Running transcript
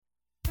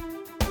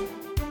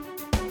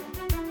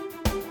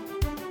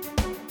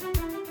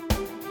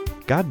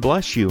God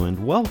bless you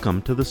and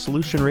welcome to the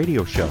Solution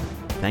Radio Show.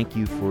 Thank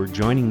you for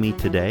joining me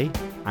today.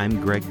 I'm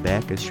Greg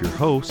Backus, your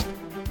host.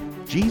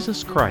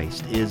 Jesus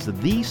Christ is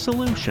the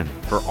solution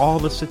for all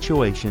the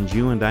situations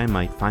you and I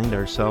might find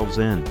ourselves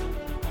in.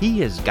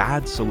 He is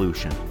God's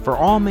solution for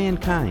all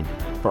mankind,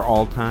 for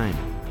all time.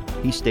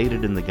 He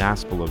stated in the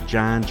Gospel of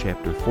John,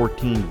 chapter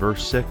 14,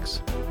 verse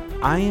 6,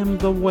 I am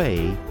the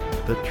way,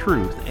 the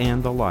truth,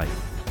 and the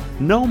life.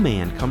 No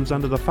man comes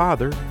unto the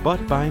Father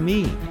but by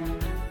me.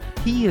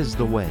 He is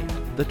the way,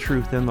 the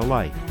truth, and the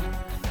life.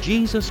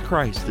 Jesus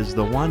Christ is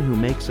the one who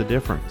makes a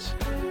difference.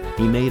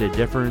 He made a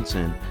difference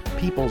in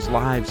people's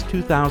lives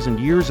 2,000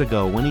 years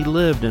ago when He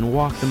lived and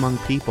walked among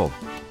people.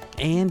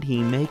 And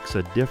He makes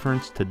a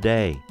difference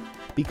today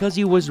because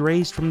He was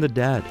raised from the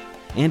dead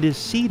and is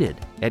seated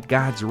at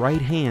God's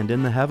right hand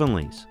in the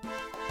heavenlies.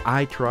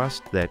 I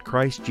trust that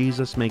Christ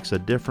Jesus makes a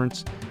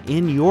difference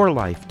in your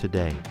life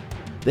today,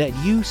 that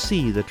you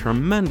see the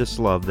tremendous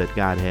love that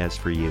God has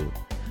for you,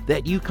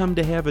 that you come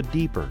to have a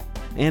deeper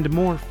and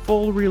more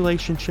full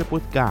relationship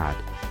with God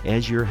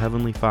as your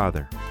Heavenly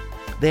Father,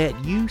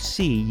 that you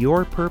see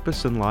your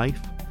purpose in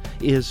life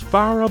is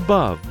far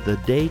above the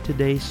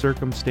day-to-day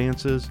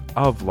circumstances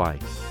of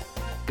life.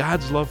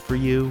 God's love for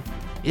you,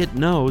 it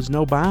knows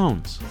no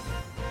bounds.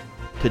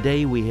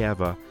 Today we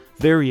have a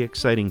very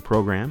exciting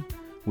program.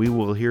 We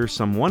will hear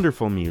some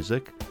wonderful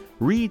music,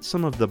 read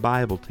some of the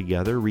Bible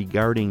together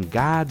regarding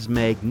God's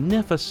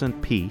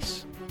magnificent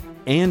peace,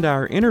 and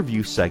our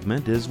interview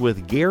segment is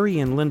with Gary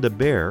and Linda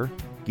Baer.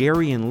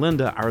 Gary and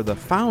Linda are the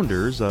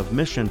founders of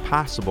Mission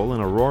Possible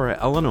in Aurora,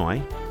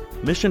 Illinois.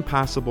 Mission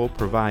Possible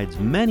provides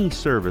many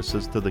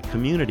services to the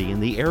community in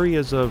the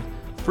areas of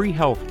free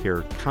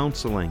healthcare,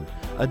 counseling,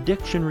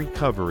 addiction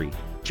recovery,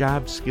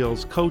 job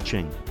skills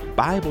coaching,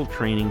 Bible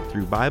training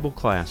through Bible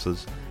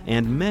classes,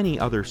 and many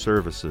other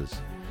services.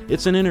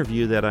 It's an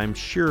interview that I'm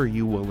sure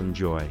you will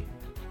enjoy.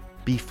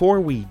 Before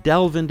we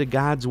delve into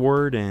God's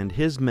Word and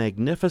His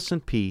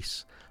magnificent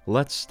peace,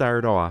 let's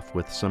start off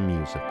with some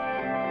music.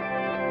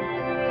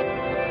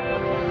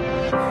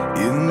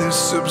 In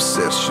this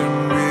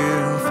obsession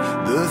with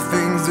the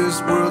things this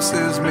world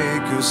says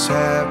make us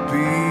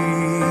happy,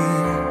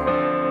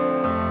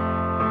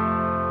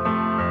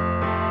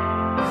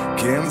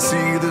 can't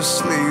see the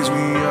slaves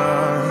we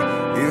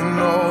are in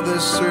all the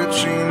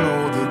searching,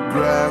 all the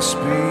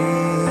grasping.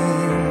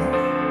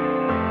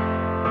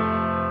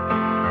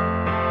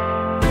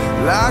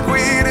 Like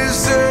we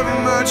deserve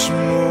much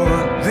more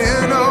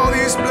than all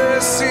these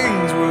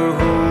blessings we're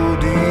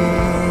holding.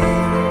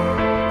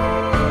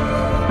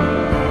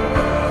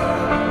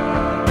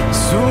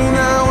 So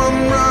now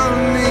I'm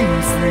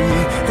running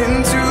free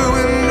into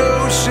an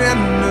ocean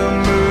of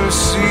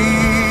mercy,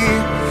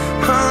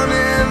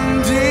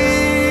 unending.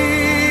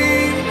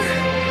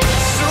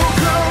 So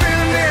come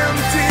and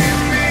empty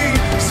me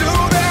so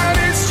that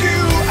it's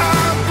you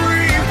I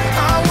breathe.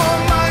 I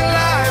want my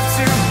life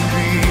to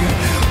be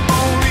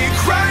only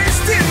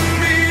Christ in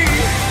me.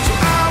 So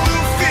I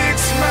will fix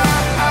my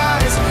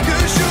eyes,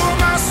 'cause you're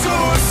my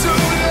source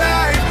of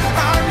life.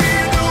 I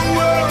need the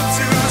world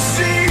to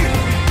see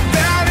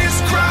that is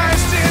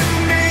Christ in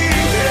me.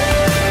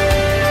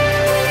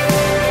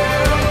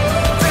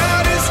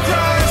 That is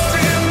Christ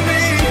in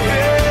me.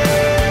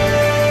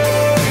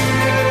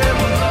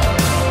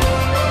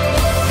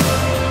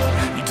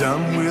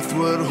 Done with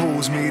what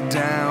holds me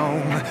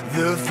down,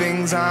 the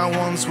things I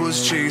once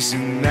was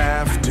chasing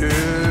after.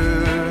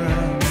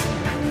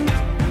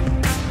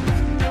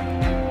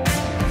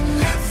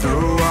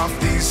 Throw off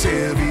these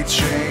heavy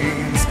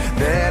chains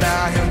that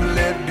I have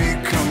let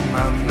become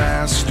my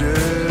master.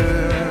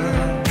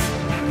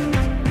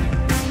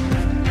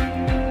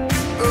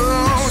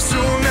 Oh,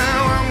 so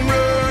now I'm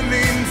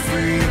running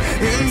free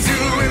into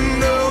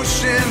an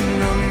ocean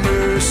of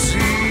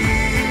mercy,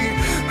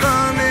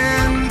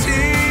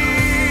 unending.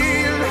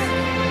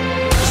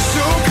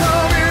 So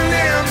come and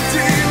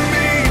empty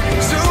me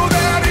so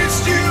that it's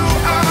you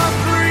I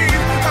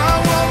breathe. I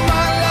want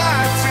my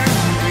life to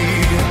be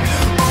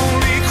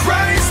only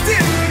Christ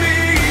in me.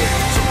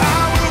 So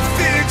I will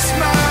fix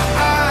my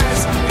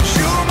eyes, 'cause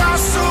you're my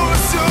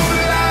source of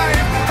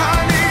life. I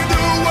need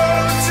the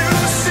world to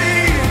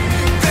see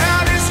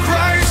that is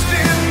Christ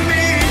in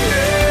me.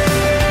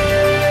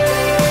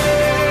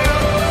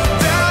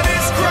 That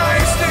is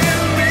Christ in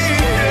me.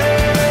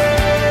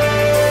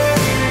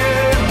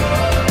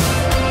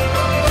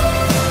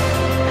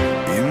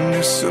 In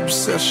this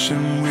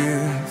obsession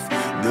with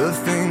the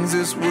things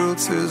this world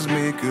says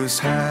make us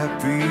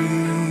happy,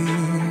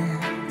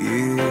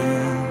 yeah.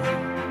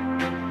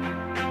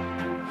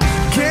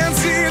 Can't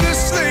see the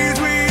slaves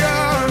we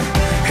are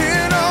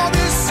in all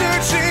this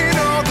searching,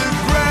 all the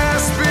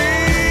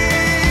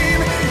grasping,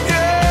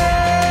 yeah.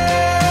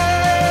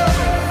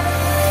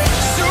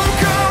 So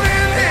come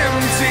and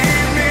empty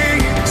me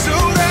so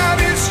that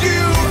it's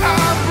you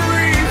I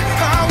breathe.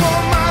 I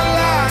want my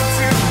life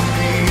to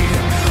be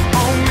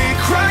only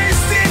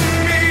Christ in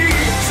me.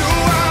 So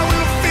I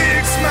will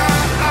fix my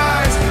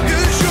eyes,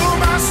 'cause you're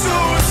my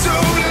source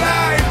of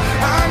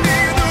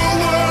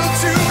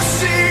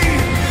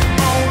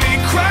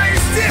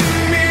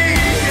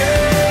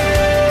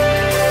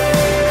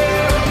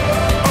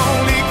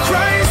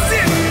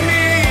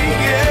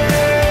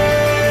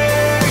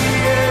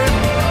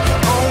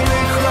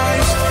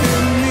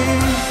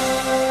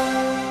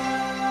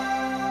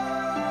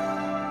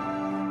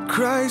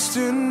trust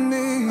in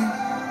me.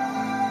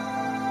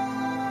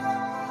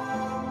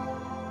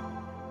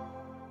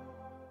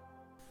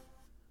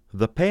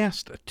 The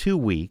past 2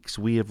 weeks,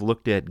 we have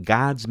looked at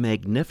God's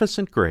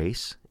magnificent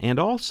grace and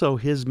also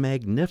His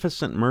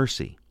magnificent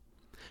mercy.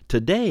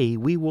 Today,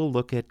 we will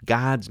look at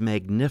God's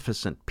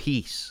magnificent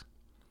peace.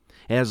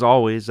 As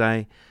always,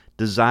 I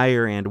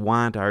desire and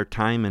want our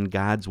time in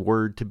God's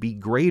Word to be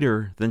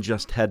greater than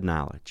just head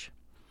knowledge.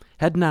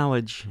 Head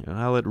knowledge,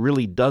 well, it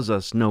really does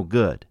us no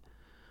good.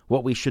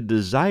 What we should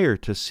desire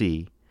to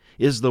see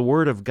is the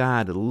Word of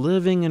God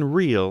living and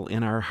real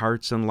in our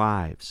hearts and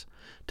lives,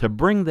 to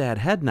bring that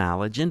head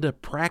knowledge into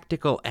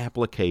practical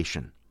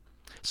application.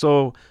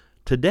 So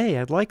today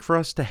I'd like for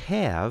us to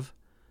have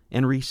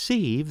and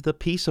receive the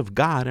peace of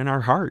God in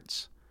our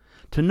hearts,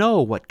 to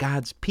know what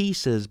God's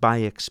peace is by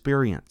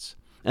experience,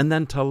 and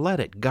then to let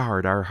it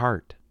guard our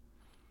heart.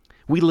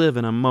 We live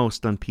in a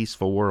most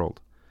unpeaceful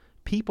world.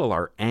 People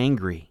are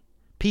angry.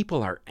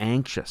 People are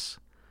anxious.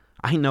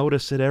 I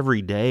notice it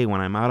every day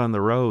when I'm out on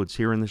the roads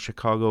here in the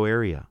Chicago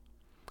area.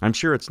 I'm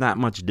sure it's not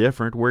much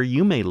different where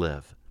you may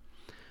live.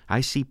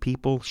 I see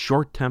people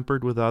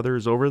short-tempered with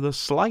others over the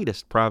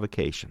slightest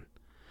provocation.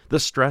 The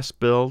stress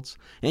builds,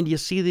 and you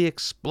see the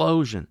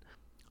explosion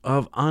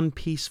of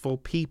unpeaceful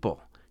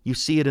people. You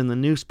see it in the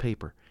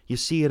newspaper, you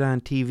see it on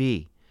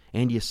TV,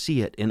 and you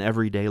see it in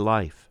everyday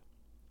life.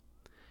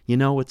 You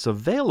know, it's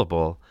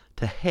available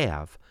to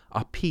have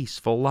a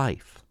peaceful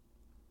life.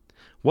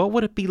 What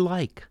would it be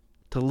like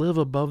to live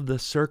above the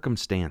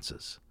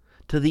circumstances,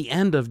 to the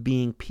end of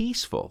being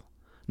peaceful,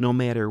 no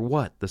matter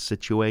what the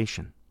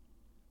situation?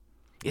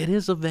 It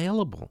is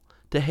available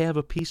to have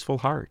a peaceful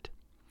heart.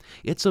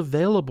 It's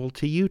available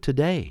to you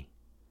today.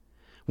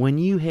 When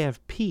you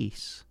have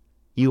peace,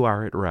 you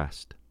are at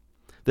rest.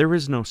 There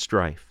is no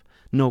strife,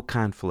 no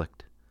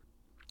conflict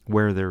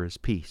where there is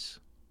peace.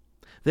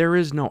 There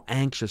is no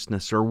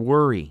anxiousness or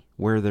worry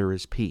where there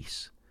is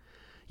peace.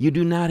 You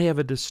do not have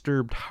a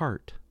disturbed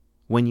heart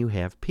when you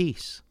have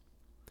peace.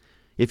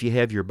 If you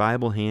have your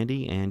Bible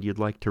handy and you'd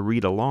like to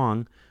read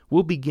along,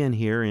 we'll begin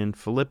here in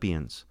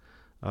Philippians.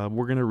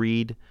 We're going to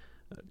read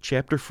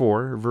chapter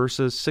 4,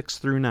 verses 6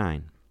 through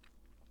 9.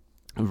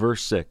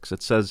 Verse 6,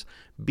 it says,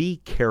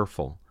 "Be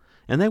careful."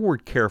 And that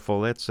word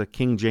careful, that's a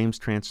King James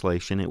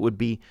translation. It would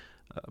be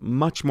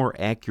much more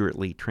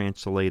accurately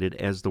translated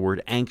as the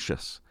word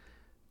anxious.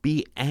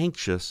 Be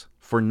anxious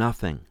for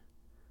nothing,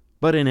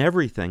 but in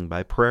everything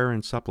by prayer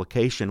and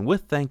supplication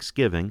with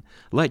thanksgiving,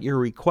 let your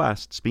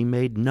requests be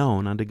made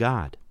known unto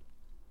God.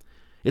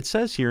 It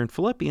says here in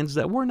Philippians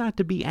that we're not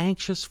to be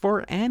anxious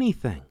for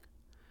anything.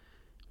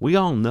 We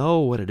all know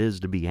what it is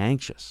to be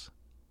anxious.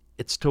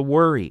 It's to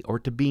worry or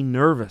to be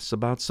nervous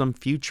about some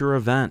future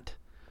event,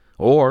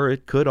 or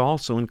it could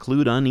also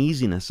include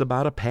uneasiness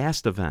about a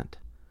past event.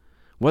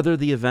 Whether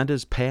the event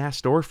is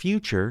past or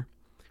future,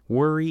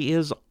 worry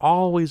is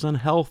always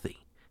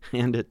unhealthy,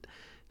 and it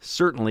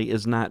certainly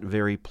is not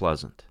very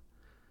pleasant.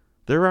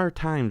 There are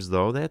times,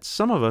 though, that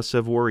some of us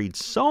have worried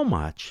so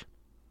much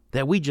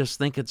that we just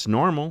think it's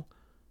normal,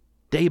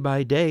 day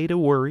by day, to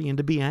worry and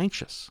to be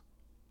anxious.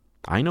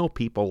 I know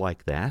people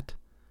like that.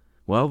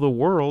 Well, the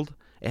world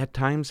at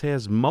times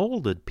has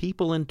molded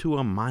people into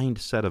a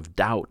mindset of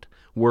doubt,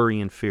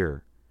 worry, and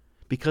fear.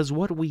 Because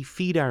what we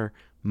feed our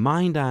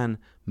mind on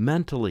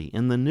mentally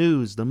in the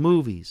news, the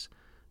movies,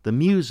 the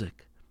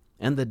music,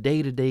 and the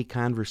day-to-day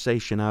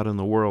conversation out in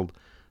the world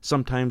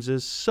sometimes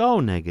is so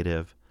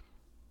negative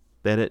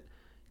that it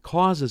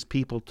causes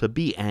people to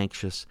be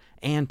anxious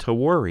and to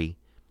worry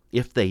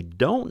if they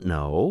don't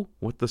know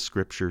what the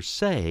Scriptures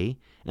say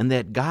and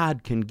that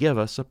God can give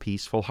us a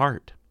peaceful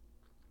heart.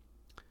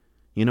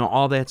 You know,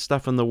 all that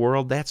stuff in the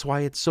world, that's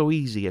why it's so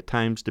easy at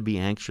times to be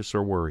anxious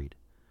or worried.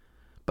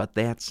 But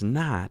that's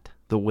not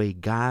the way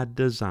God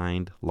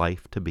designed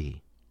life to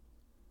be.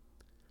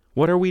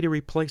 What are we to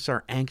replace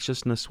our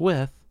anxiousness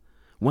with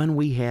when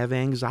we have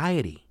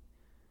anxiety?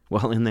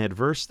 Well, in that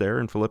verse there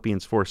in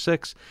Philippians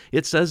 4:6,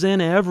 it says,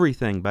 "In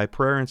everything by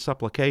prayer and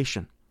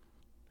supplication."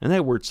 And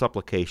that word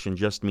supplication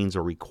just means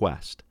a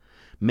request,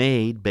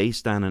 made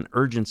based on an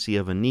urgency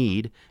of a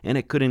need, and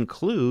it could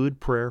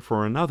include prayer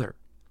for another.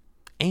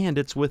 And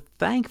it's with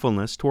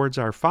thankfulness towards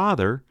our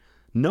Father,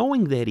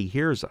 knowing that He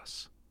hears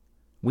us.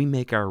 We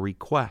make our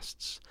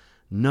requests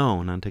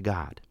known unto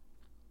God.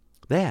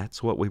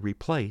 That's what we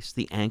replace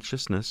the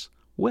anxiousness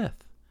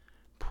with.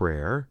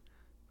 Prayer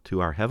to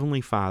our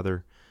Heavenly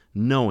Father,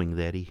 knowing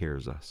that He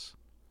hears us.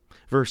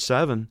 Verse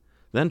 7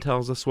 then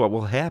tells us what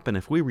will happen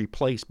if we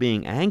replace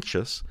being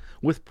anxious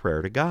with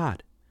prayer to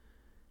God.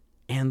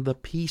 "And the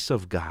peace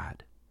of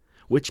God,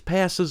 which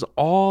passes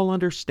all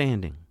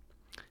understanding,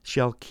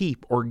 shall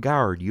keep or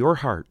guard your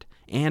heart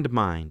and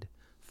mind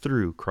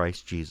through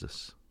Christ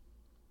Jesus."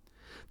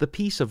 The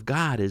peace of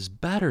God is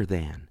better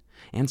than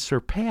and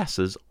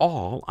surpasses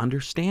all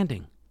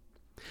understanding.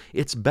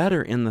 It's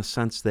better in the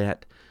sense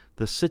that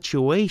the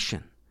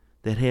situation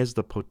that has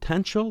the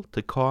potential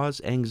to cause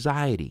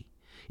anxiety,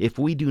 if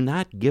we do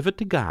not give it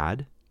to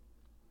God,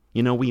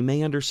 you know, we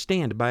may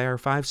understand by our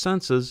five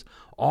senses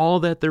all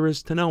that there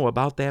is to know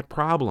about that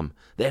problem,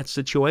 that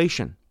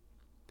situation.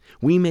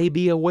 We may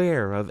be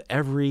aware of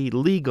every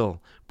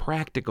legal,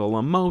 practical,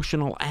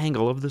 emotional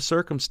angle of the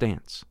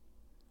circumstance.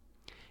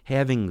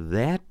 Having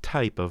that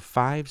type of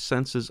five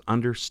senses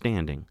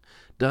understanding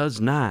does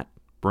not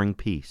bring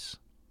peace.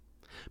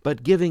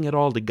 But giving it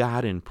all to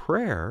God in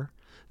prayer,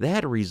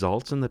 that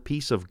results in the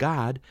peace of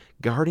God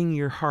guarding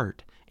your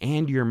heart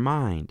and your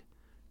mind,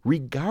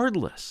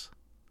 regardless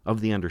of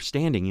the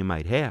understanding you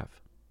might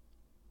have.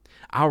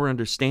 Our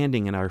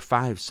understanding and our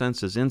five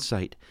senses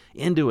insight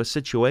into a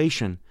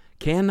situation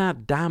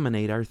cannot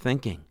dominate our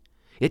thinking.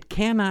 It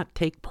cannot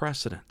take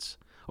precedence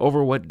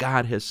over what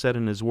God has said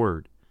in His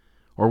Word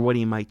or what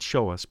He might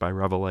show us by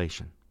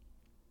revelation.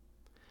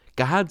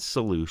 God's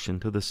solution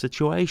to the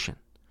situation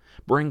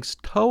brings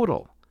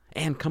total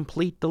and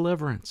complete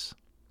deliverance,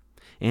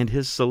 and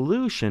His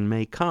solution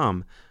may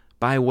come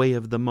by way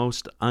of the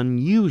most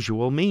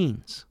unusual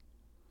means.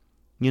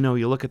 You know,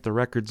 you look at the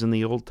records in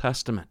the Old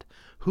Testament.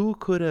 Who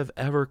could have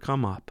ever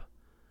come up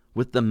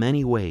with the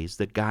many ways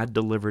that God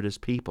delivered His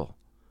people?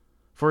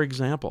 For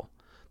example,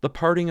 the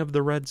parting of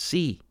the Red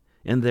Sea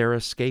and their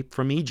escape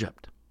from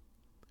Egypt.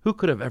 Who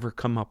could have ever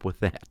come up with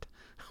that?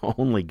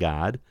 Only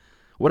God.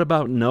 What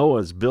about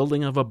Noah's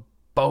building of a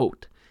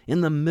boat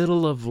in the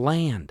middle of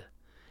land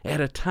at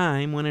a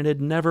time when it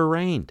had never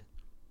rained?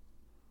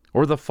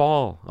 Or the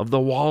fall of the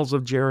walls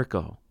of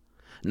Jericho,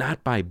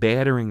 not by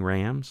battering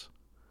rams,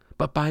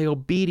 but by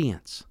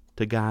obedience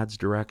to God's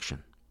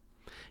direction.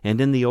 And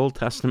in the Old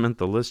Testament,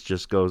 the list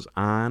just goes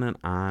on and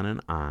on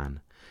and on.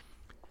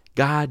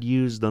 God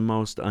used the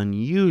most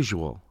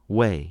unusual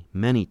way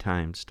many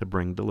times to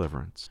bring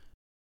deliverance.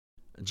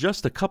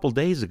 Just a couple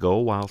days ago,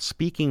 while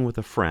speaking with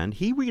a friend,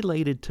 he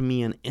related to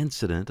me an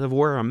incident of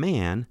where a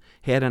man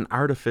had an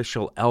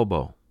artificial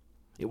elbow.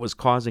 It was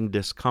causing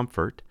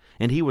discomfort,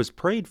 and he was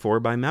prayed for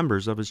by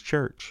members of his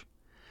church.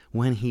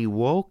 When he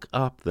woke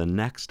up the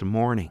next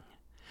morning,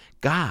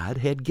 God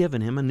had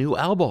given him a new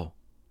elbow.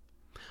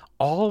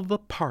 All the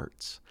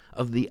parts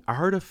of the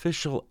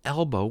artificial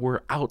elbow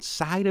were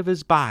outside of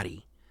his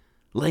body,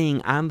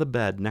 laying on the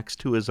bed next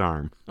to his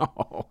arm.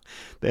 Oh,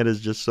 that is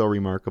just so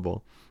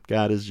remarkable.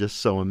 God is just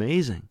so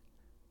amazing.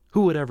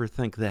 Who would ever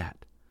think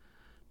that?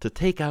 To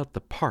take out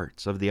the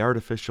parts of the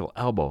artificial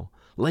elbow,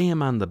 lay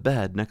him on the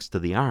bed next to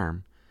the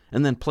arm,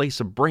 and then place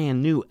a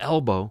brand new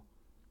elbow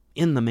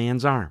in the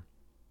man's arm.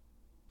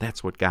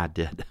 That's what God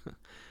did.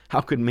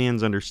 How could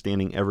man's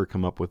understanding ever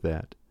come up with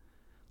that?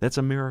 That's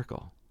a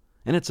miracle.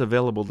 And it's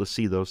available to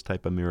see those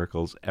type of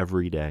miracles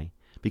every day,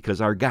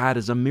 because our God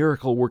is a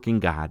miracle-working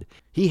God.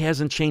 He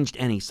hasn't changed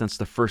any since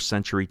the first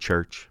century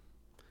church.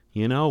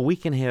 You know, we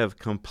can have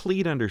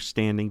complete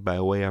understanding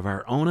by way of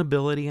our own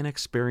ability and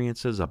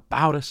experiences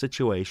about a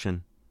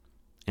situation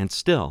and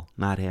still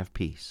not have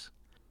peace.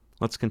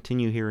 Let's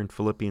continue here in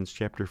Philippians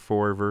chapter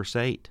 4, verse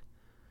 8.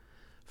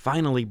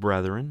 Finally,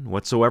 brethren,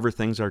 whatsoever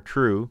things are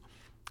true,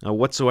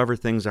 whatsoever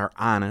things are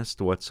honest,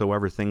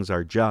 whatsoever things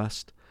are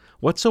just,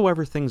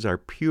 whatsoever things are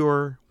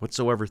pure,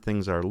 whatsoever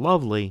things are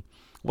lovely,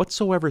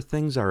 whatsoever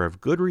things are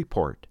of good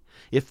report,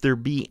 if there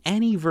be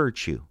any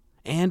virtue,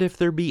 and if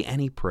there be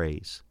any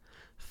praise,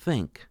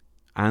 think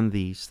on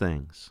these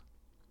things.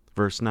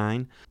 Verse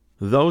 9,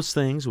 those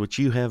things which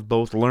you have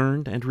both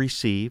learned and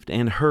received,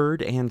 and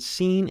heard and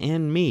seen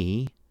in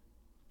me,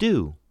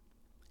 do,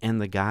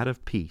 and the God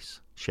of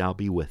peace shall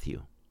be with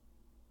you.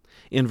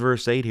 In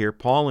verse 8 here,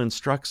 Paul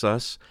instructs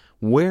us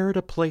where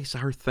to place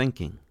our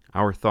thinking,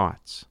 our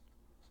thoughts.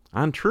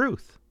 On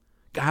truth.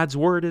 God's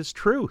Word is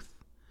truth.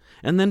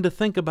 And then to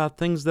think about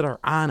things that are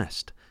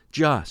honest,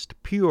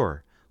 just,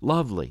 pure,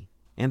 lovely,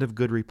 and of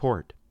good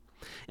report.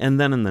 And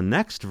then in the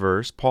next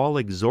verse, Paul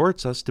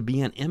exhorts us to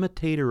be an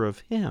imitator of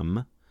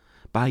Him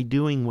by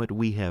doing what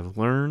we have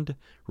learned,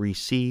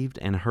 received,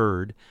 and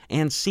heard,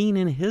 and seen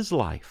in His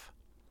life.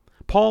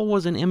 Paul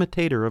was an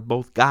imitator of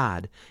both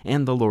God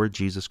and the Lord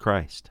Jesus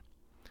Christ.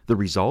 The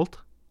result?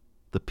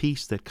 The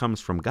peace that comes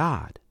from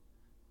God.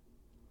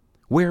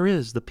 Where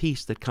is the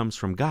peace that comes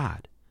from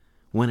God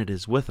when it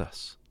is with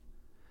us?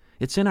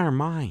 It's in our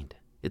mind.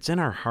 It's in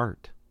our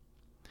heart.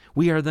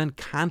 We are then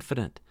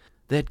confident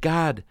that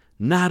God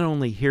not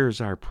only hears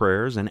our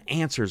prayers and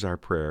answers our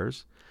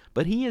prayers,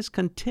 but He is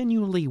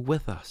continually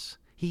with us.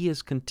 He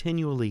is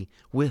continually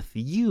with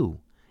you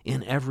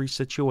in every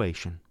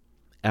situation,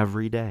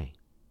 every day.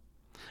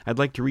 I'd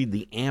like to read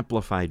the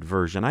Amplified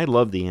Version. I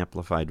love the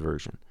Amplified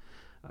Version.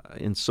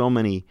 In so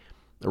many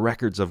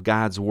records of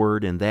God's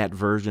Word in that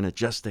version, it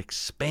just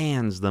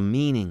expands the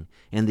meaning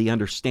and the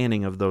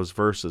understanding of those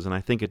verses, and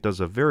I think it does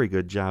a very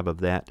good job of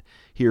that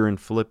here in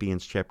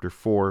Philippians chapter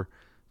 4,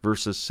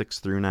 verses 6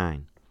 through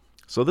 9.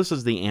 So this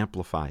is the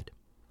Amplified.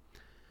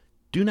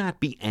 Do not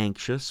be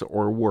anxious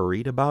or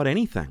worried about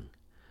anything,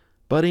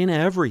 but in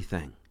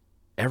everything,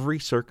 every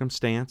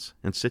circumstance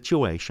and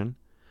situation,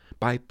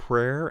 by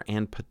prayer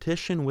and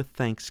petition with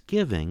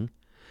thanksgiving,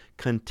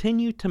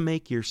 continue to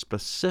make your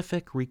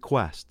specific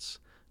requests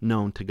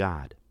known to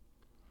God.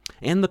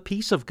 And the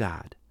peace of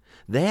God,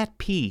 that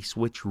peace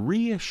which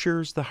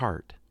reassures the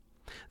heart,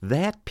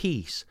 that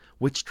peace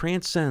which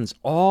transcends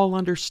all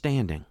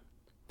understanding,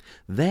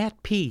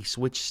 That peace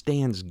which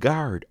stands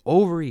guard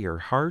over your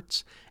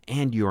hearts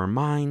and your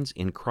minds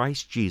in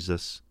Christ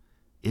Jesus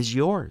is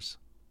yours.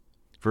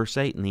 Verse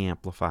 8 in the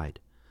Amplified.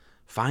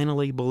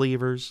 Finally,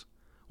 believers,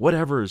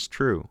 whatever is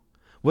true,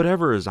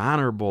 whatever is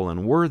honorable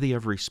and worthy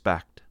of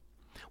respect,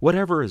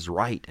 whatever is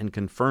right and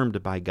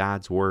confirmed by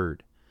God's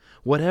word,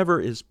 whatever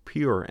is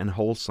pure and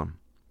wholesome,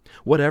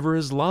 whatever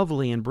is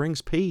lovely and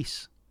brings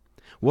peace,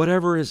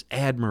 whatever is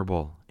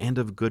admirable and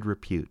of good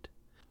repute,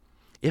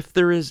 if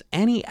there is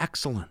any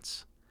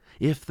excellence,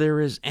 if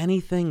there is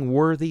anything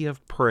worthy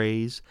of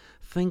praise,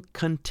 think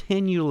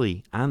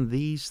continually on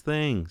these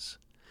things.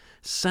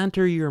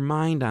 Center your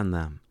mind on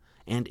them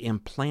and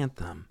implant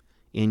them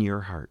in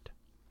your heart.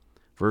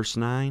 Verse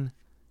 9,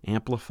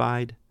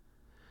 Amplified.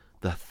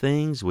 The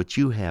things which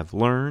you have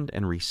learned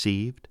and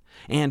received,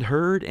 and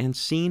heard and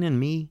seen in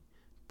me,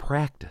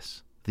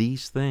 practice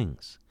these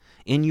things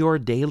in your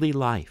daily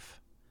life,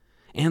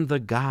 and the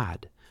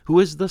God, who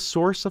is the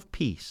source of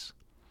peace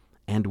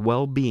and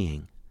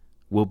well-being,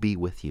 will be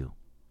with you.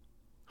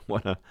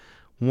 What a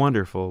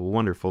wonderful,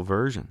 wonderful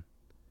version.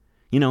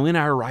 You know, in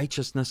our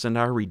righteousness and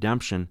our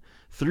redemption,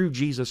 through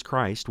Jesus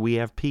Christ, we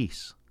have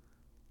peace.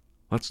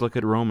 Let's look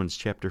at Romans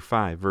chapter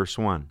 5, verse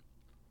 1.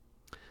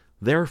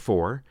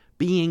 Therefore,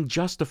 being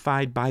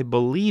justified by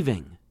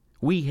believing,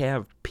 we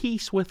have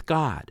peace with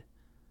God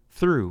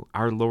through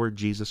our Lord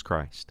Jesus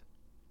Christ.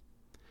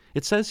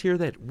 It says here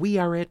that we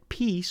are at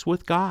peace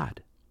with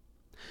God.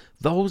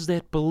 Those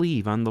that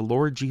believe on the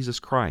Lord Jesus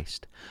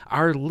Christ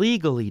are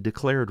legally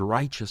declared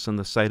righteous in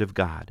the sight of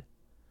God.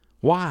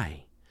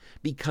 Why?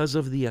 Because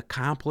of the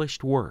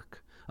accomplished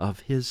work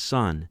of His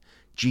Son,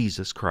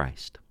 Jesus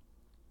Christ.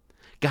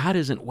 God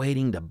isn't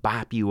waiting to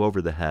bop you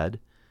over the head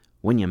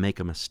when you make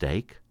a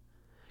mistake.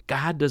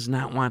 God does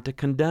not want to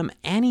condemn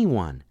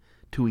anyone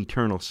to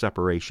eternal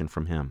separation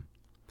from Him.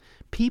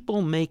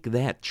 People make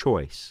that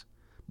choice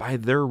by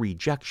their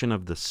rejection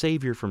of the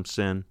Savior from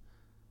sin,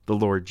 the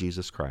Lord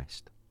Jesus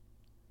Christ.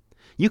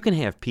 You can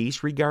have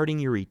peace regarding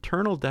your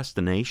eternal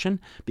destination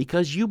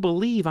because you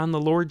believe on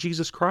the Lord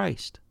Jesus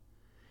Christ.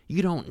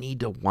 You don't need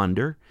to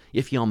wonder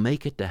if you'll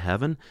make it to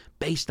heaven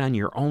based on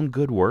your own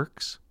good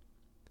works.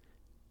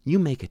 You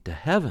make it to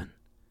heaven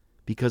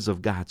because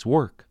of God's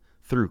work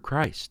through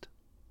Christ.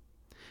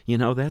 You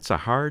know, that's a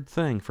hard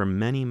thing for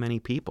many, many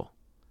people,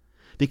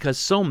 because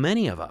so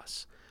many of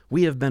us,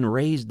 we have been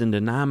raised in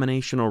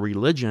denominational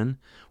religion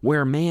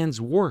where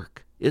man's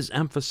work is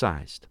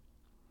emphasized.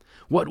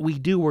 What we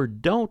do or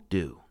don't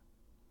do.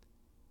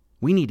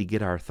 We need to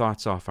get our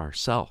thoughts off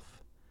ourselves.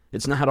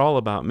 It's not all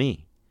about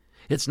me.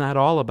 It's not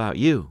all about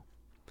you.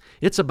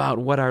 It's about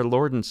what our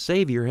Lord and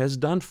Savior has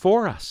done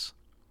for us.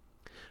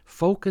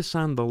 Focus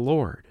on the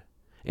Lord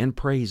and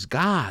praise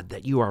God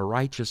that you are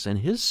righteous in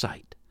His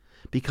sight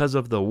because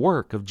of the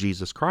work of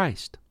Jesus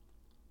Christ.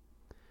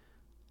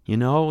 You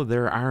know,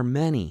 there are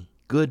many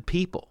good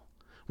people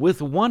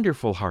with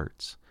wonderful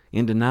hearts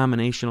in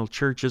denominational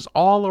churches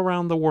all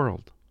around the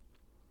world.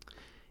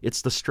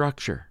 It's the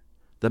structure,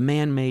 the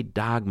man-made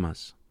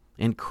dogmas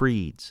and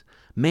creeds,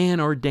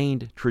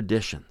 man-ordained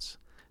traditions.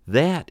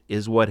 That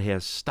is what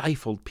has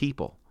stifled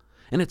people,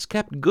 and it's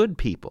kept good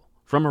people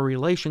from a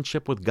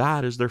relationship with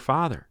God as their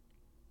Father.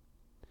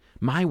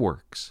 My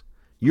works,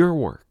 your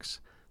works,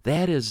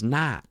 that is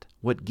not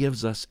what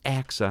gives us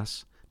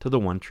access to the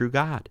one true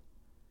God.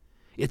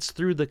 It's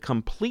through the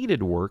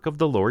completed work of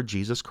the Lord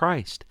Jesus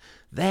Christ.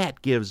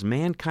 That gives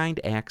mankind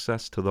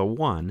access to the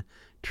one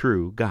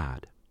true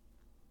God.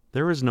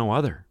 There is no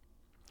other.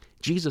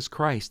 Jesus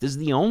Christ is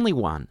the only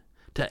one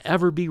to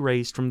ever be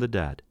raised from the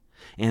dead,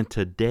 and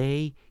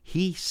today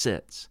He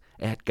sits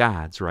at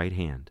God's right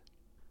hand.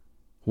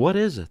 What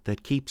is it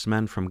that keeps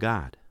men from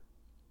God?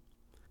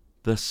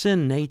 The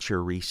sin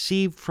nature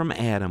received from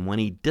Adam when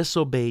he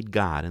disobeyed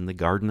God in the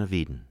Garden of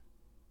Eden.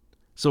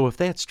 So if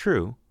that's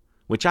true,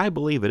 which I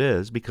believe it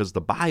is because the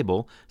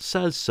Bible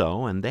says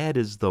so, and that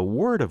is the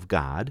Word of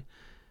God,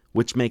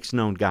 which makes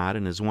known God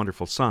and His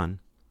wonderful Son,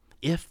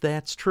 if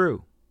that's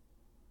true,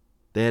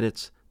 that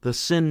it's the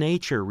sin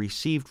nature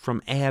received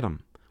from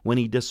Adam when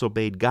he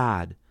disobeyed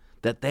God,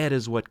 that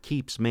is what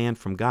keeps man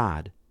from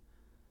God,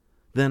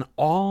 then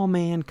all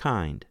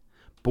mankind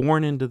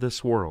born into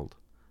this world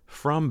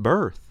from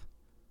birth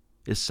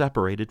is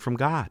separated from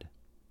God.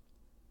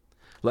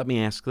 Let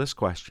me ask this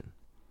question.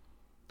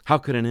 How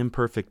could an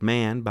imperfect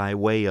man, by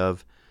way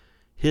of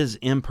his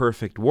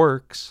imperfect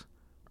works,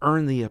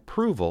 earn the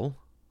approval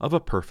of a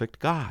perfect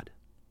God?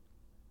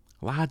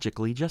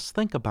 Logically, just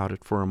think about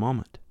it for a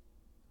moment.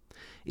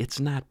 It's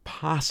not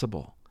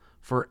possible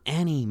for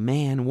any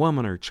man,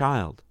 woman, or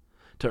child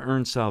to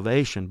earn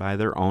salvation by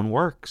their own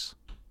works.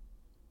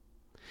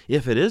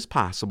 If it is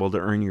possible to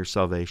earn your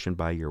salvation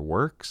by your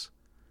works,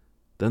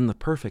 then the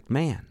perfect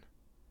man,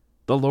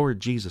 the Lord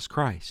Jesus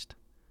Christ,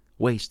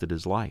 wasted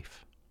His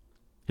life.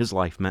 His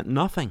life meant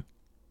nothing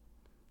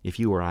if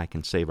you or I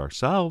can save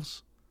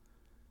ourselves.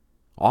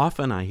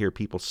 Often I hear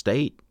people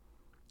state,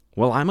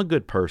 well, I'm a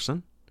good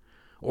person,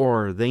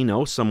 or they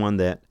know someone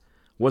that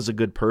was a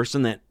good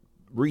person that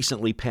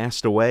recently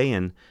passed away,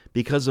 and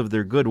because of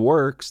their good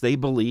works, they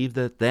believe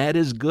that that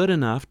is good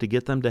enough to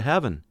get them to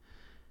heaven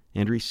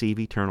and receive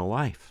eternal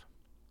life.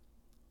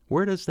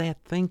 Where does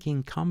that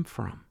thinking come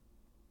from?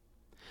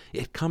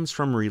 It comes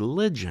from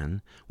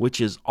religion, which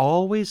is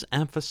always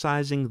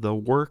emphasizing the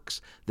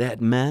works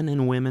that men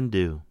and women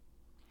do.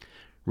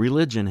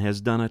 Religion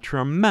has done a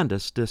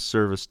tremendous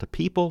disservice to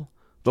people,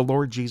 the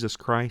Lord Jesus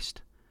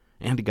Christ,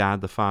 and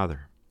God the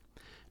Father.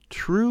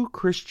 True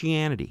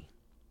Christianity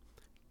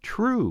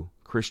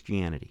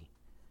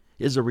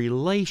is a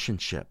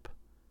relationship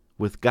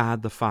with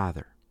God the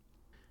Father.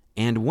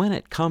 And when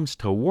it comes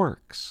to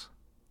works,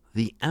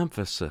 the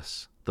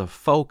emphasis, the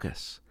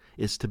focus,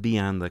 is to be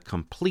on the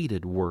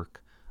completed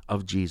work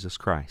of Jesus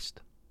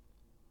Christ.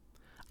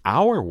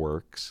 Our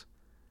works,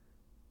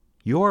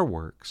 your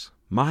works,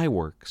 my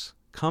works,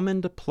 come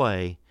into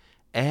play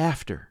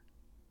after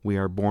we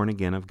are born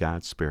again of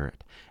God's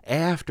Spirit,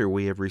 after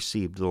we have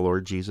received the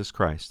Lord Jesus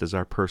Christ as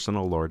our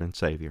personal Lord and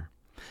Savior.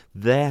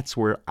 That's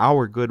where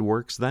our good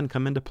works then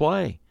come into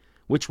play,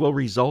 which will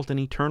result in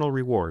eternal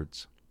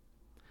rewards.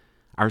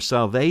 Our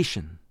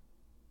salvation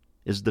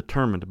is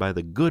determined by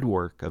the good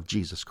work of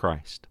Jesus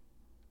Christ.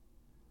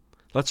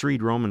 Let's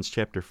read Romans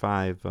chapter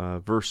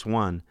 5, verse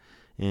 1.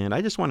 And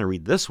I just want to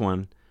read this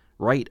one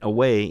right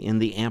away in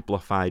the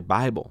Amplified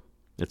Bible.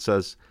 It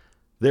says,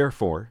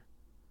 "Therefore,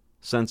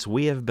 since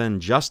we have been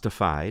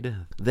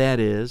justified, that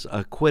is,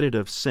 acquitted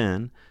of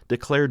sin,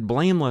 declared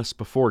blameless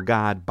before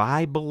God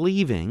by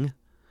believing,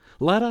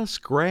 let us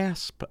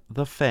grasp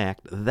the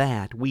fact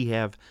that we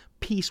have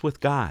peace with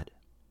God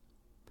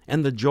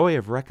and the joy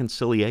of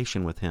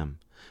reconciliation with Him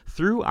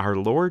through our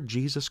Lord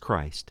Jesus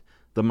Christ,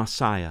 the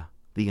Messiah,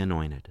 the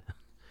Anointed."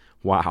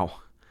 Wow.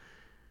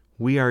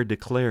 We are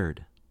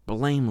declared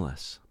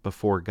blameless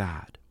before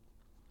God.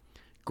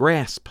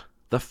 Grasp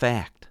the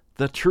fact,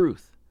 the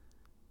truth,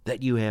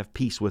 that you have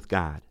peace with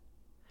God,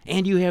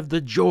 and you have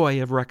the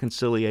joy of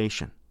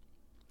reconciliation.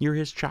 You're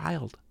His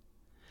child.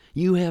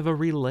 You have a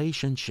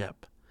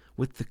relationship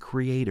with the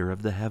Creator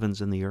of the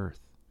heavens and the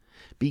earth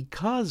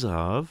because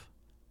of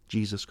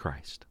Jesus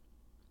Christ.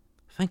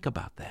 Think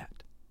about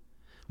that.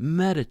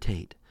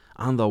 Meditate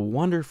on the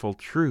wonderful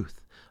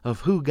truth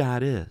of who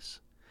God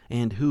is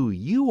and who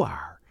you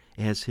are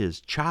as His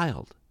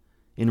child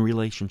in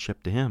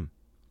relationship to Him.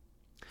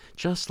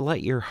 Just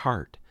let your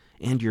heart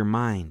and your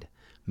mind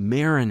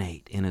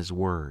marinate in His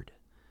Word.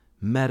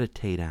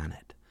 Meditate on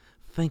it.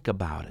 Think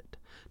about it.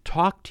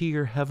 Talk to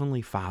your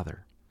Heavenly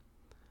Father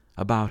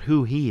about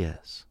who He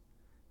is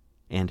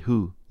and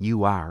who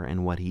you are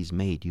and what He's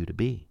made you to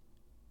be.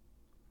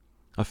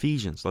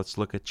 Ephesians, let's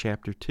look at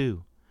chapter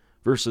 2,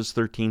 verses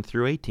 13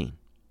 through 18.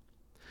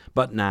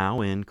 "But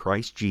now in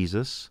Christ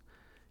Jesus,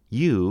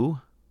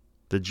 you,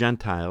 the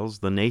Gentiles,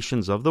 the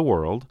nations of the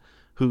world,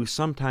 who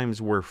sometimes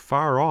were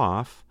far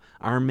off,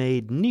 are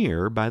made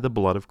near by the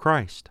blood of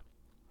Christ.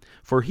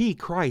 For He,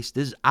 Christ,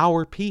 is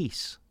our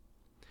peace,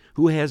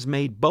 who has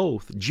made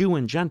both Jew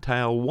and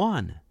Gentile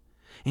one,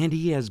 and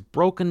He has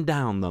broken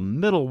down the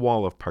middle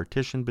wall of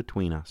partition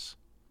between us,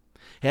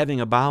 having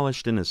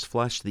abolished in His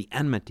flesh the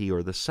enmity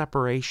or the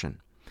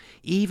separation,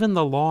 even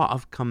the law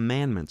of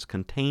commandments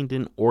contained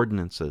in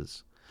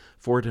ordinances,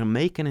 for to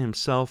make in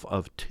Himself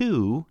of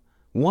two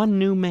one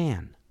new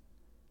man,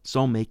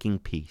 so making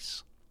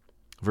peace."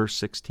 Verse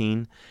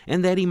 16,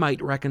 "And that He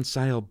might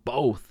reconcile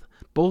both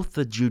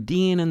the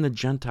Judean and the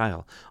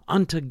Gentile,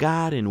 unto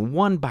God in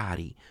one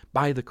body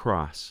by the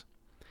cross,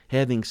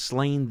 having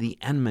slain the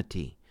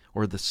enmity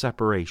or the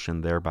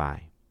separation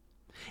thereby.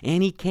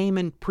 And He came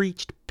and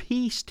preached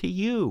peace to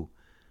you,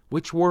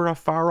 which were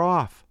afar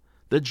off,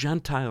 the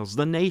Gentiles,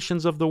 the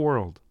nations of the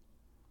world,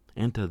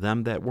 and to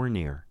them that were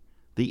near,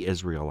 the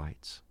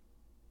Israelites."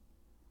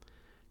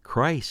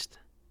 Christ,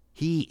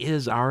 He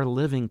is our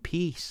living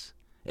peace,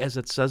 as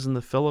it says in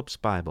the Phillips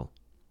Bible.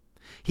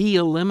 He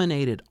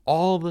eliminated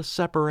all the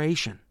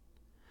separation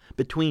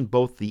between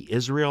both the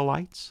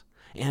Israelites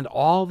and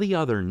all the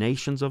other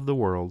nations of the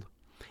world,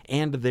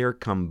 and their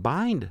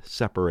combined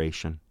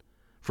separation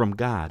from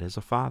God as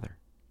a Father.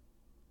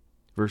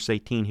 Verse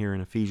 18 here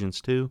in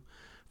Ephesians 2,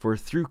 "For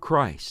through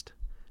Christ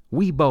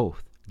we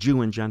both,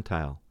 Jew and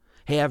Gentile,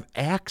 have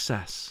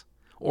access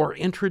or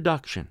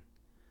introduction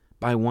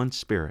by one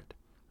Spirit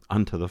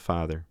unto the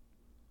Father."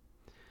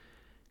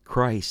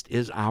 Christ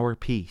is our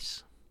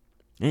peace,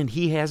 and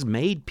He has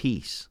made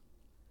peace.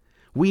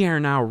 We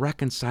are now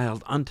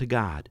reconciled unto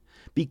God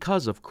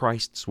because of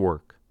Christ's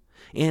work,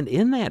 and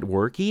in that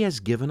work He has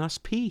given us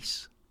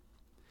peace.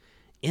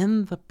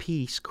 In the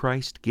peace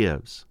Christ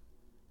gives,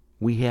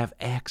 we have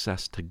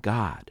access to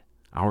God,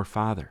 our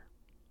Father.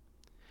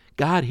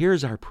 God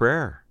hears our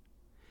prayer.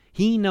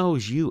 He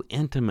knows you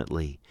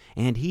intimately,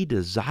 and He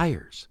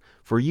desires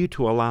for you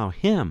to allow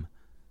Him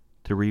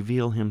to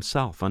reveal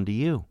Himself unto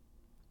you.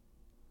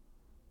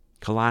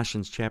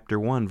 Colossians chapter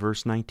 1,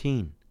 verse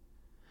 19.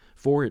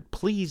 "For it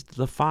pleased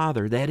the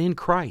Father that in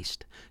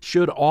Christ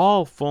should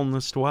all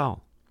fullness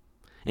dwell,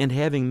 and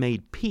having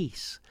made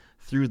peace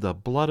through the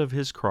blood of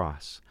His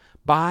cross,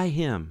 by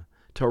Him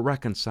to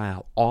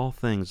reconcile all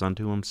things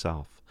unto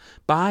Himself,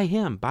 By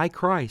him, by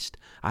Christ,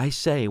 I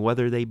say,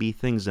 whether they be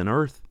things in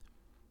earth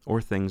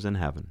or things in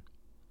heaven.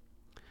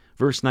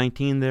 Verse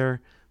 19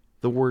 there,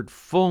 the word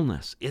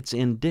fullness, it's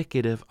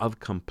indicative of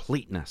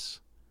completeness.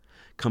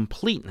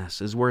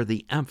 Completeness is where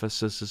the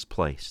emphasis is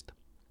placed.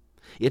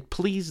 It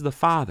pleased the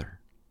Father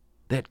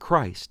that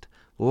Christ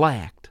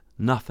lacked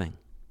nothing.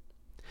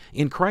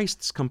 In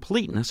Christ's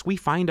completeness, we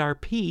find our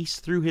peace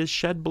through his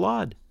shed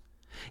blood.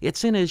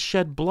 It's in his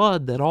shed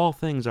blood that all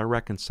things are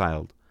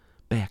reconciled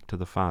back to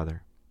the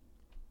Father.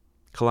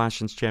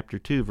 Colossians chapter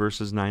 2,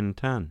 verses 9 and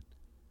 10.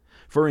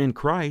 For in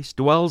Christ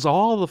dwells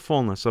all the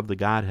fullness of the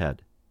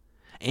Godhead,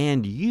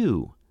 and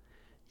you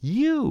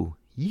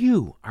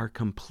are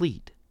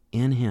complete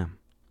in him,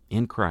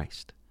 in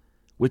Christ,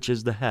 which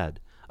is the head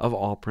of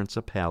all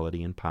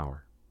principality and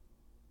power.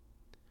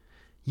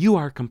 You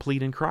are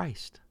complete in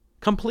Christ.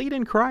 Complete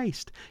in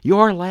Christ.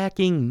 You're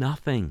lacking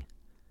nothing.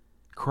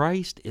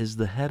 Christ is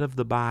the head of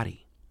the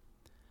body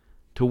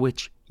to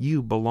which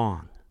you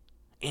belong,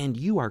 and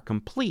you are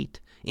complete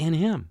in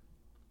him.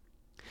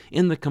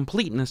 In the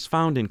completeness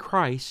found in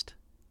Christ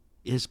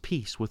is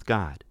peace with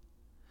God.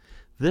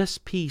 This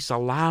peace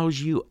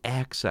allows you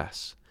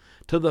access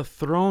to the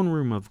throne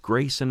room of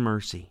grace and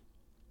mercy.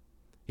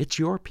 It's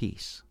your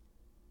peace.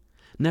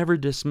 Never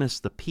dismiss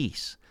the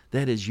peace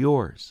that is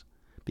yours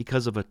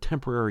because of a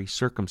temporary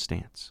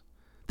circumstance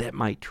that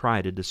might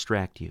try to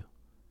distract you.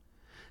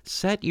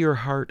 Set your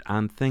heart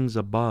on things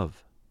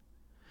above.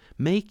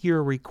 Make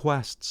your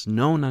requests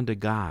known unto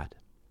God.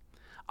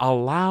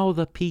 Allow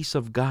the peace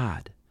of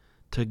God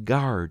to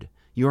guard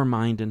your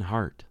mind and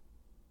heart.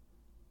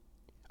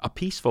 A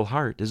peaceful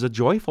heart is a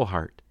joyful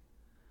heart.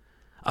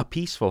 A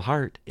peaceful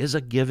heart is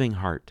a giving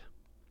heart.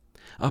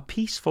 A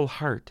peaceful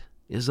heart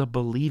is a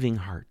believing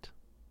heart.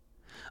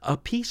 A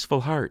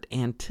peaceful heart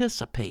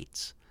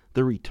anticipates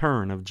the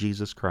return of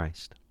Jesus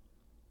Christ.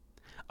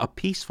 A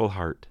peaceful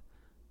heart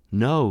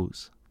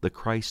knows the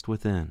Christ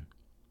within.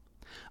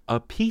 A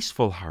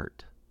peaceful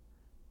heart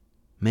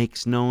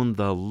makes known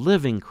the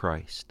living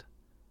Christ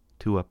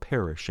to a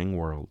perishing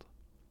world.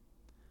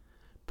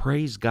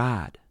 Praise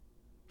God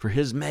for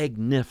his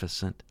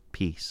magnificent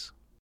peace.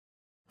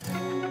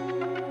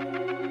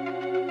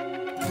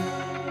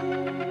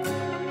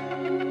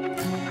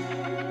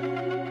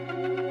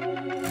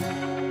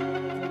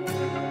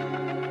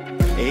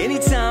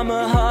 Anytime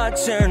a heart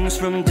turns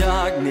from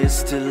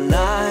darkness to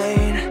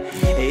light,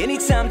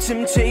 anytime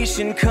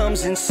temptation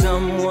comes and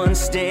someone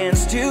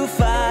stands to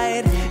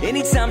fight,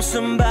 anytime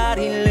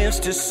somebody lives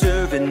to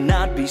serve and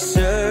not be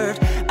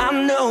served, I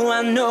know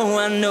God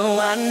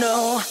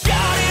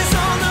is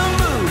on the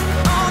move,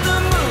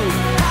 hallelujah.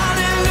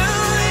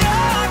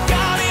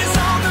 God is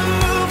on the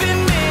move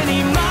in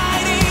many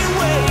mighty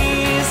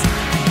ways.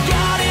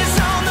 God is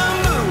on the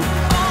move,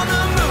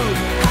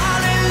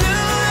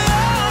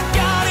 hallelujah.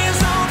 God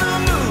is on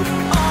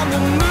the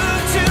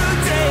move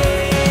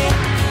today.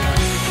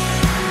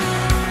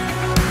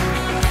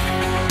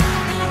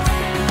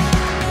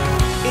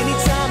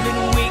 Anytime in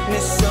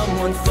weakness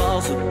someone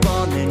falls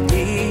upon their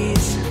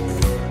knees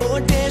or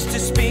dares to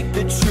speak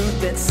the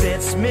truth that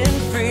sets men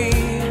free,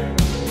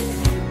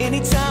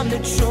 anytime the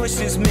choice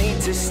is made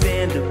to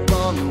stand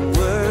upon the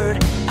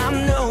word, I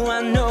know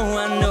God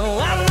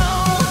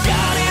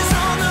is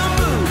on the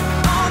move,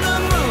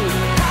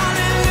 hallelujah.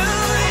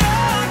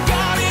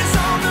 God is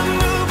on the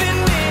move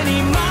in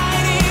many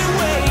mighty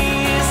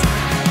ways.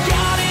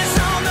 God is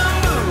on the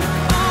move,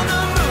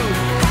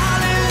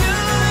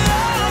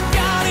 hallelujah.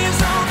 God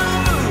is on the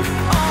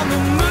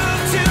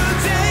move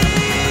today.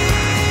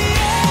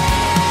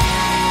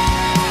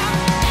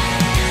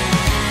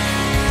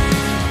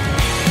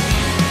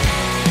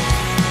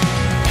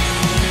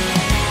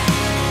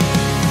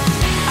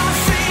 I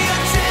see a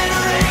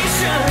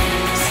generation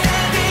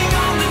standing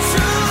on the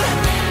truth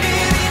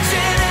in each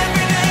and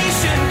every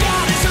nation.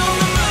 God is on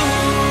the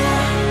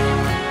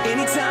move.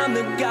 Anytime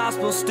the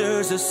gospel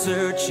stirs a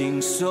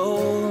searching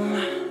soul,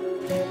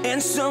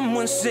 and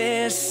someone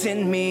says,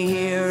 "Send me,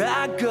 here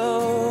I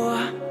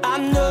go." I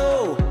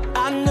know.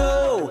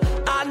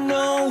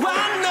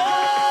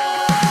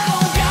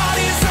 God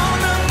is on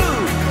the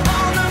move,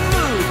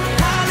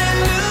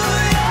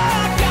 hallelujah.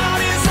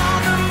 God is on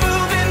the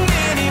move in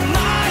many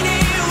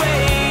mighty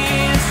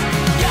ways.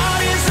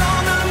 God is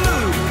on the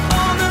move,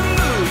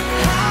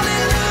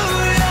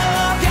 hallelujah.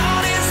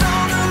 God is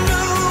on the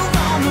move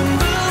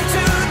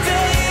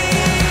today.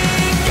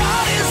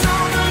 God is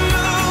on the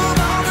move,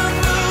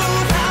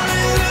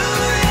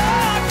 hallelujah.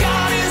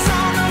 God is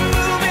on the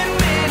move in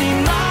many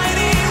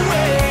mighty ways.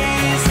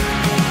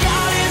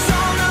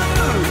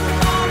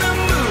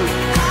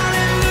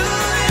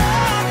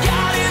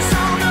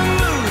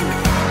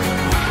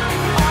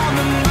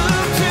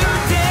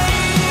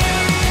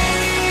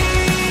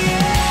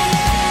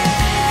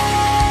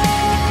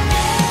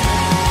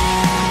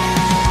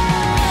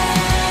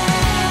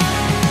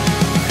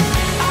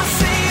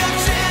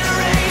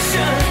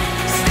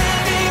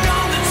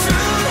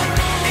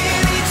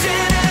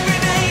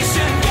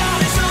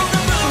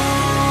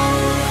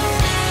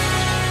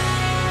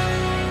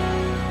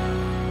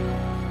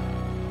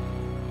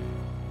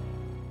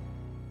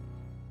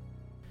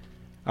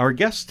 Our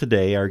guests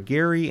today are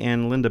Gary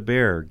and Linda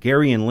Baer.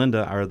 Gary and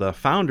Linda are the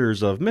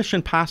founders of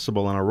Mission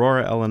Possible in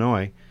Aurora,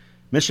 Illinois.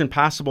 Mission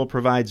Possible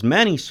provides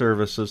many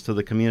services to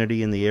the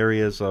community in the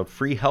areas of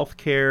free health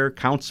care,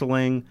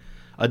 counseling,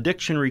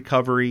 addiction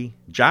recovery,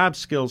 job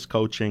skills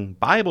coaching,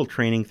 Bible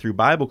training through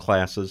Bible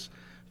classes,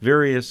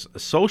 various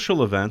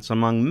social events,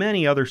 among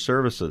many other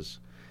services.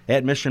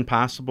 At Mission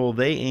Possible,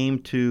 they aim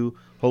to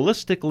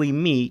holistically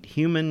meet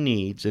human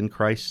needs in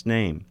Christ's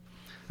name.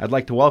 I'd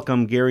like to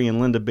welcome Gary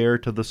and Linda Baer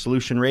to the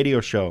Solution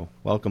Radio Show.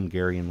 Welcome,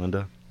 Gary and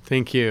Linda.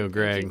 Thank you,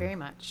 Greg. Thank you very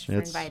much for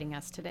inviting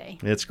us today.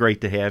 It's great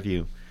to have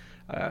you.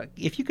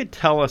 If you could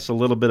tell us a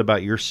little bit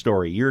about your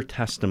story, your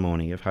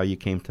testimony of how you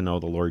came to know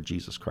the Lord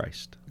Jesus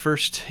Christ.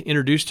 First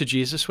introduced to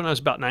Jesus when I was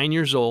about 9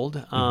 years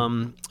old.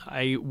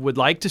 I would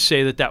like to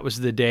say that was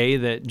the day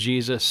that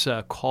Jesus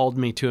called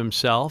me to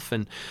himself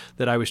and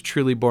that I was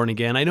truly born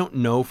again. I don't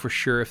know for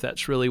sure if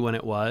that's really when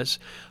it was.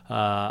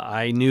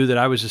 I knew that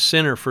I was a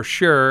sinner for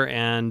sure,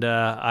 and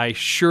I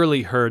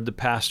surely heard the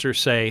pastor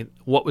say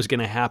what was going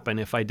to happen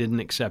if I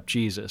didn't accept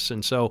Jesus.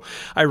 And so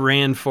I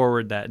ran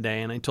forward that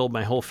day, and I told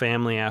my whole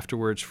family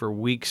afterwards for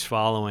weeks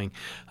following,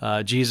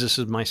 Jesus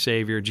is my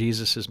Savior,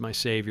 Jesus is my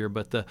Savior.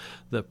 But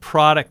the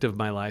product of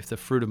my life, the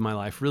fruit of my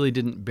life, really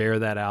didn't bear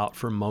that out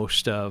for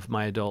most of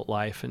my adult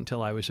life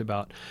until I was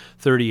about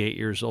 38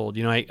 years old.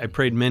 You know, I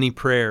prayed many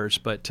prayers,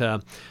 but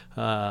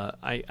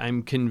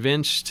I'm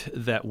convinced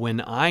that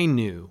when I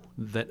knew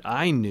that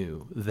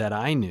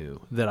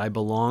I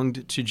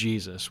belonged to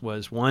Jesus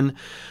was one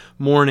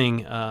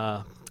morning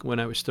when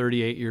I was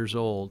 38 years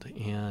old,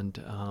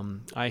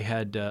 and I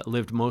had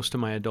lived most of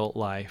my adult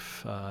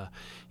life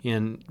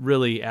in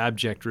really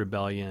abject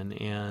rebellion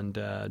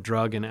and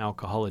drug and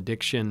alcohol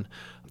addiction.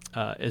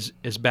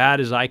 As bad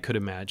as I could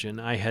imagine.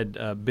 I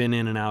had been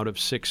in and out of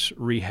 6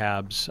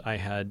 rehabs. I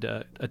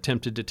had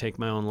attempted to take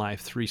my own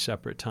life 3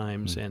 separate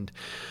times, and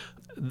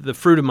the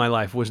fruit of my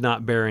life was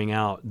not bearing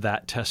out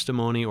that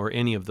testimony or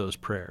any of those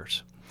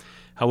prayers.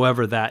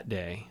 However, that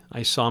day,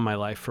 I saw my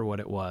life for what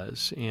it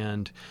was,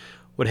 and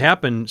what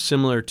happened,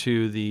 similar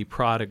to the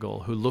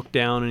prodigal who looked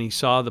down and he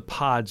saw the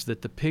pods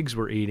that the pigs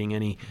were eating,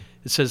 and it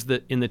says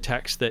that in the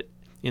text that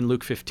in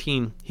Luke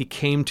 15, he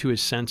came to his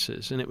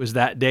senses. And it was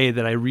that day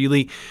that I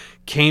really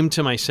came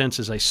to my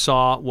senses. I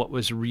saw what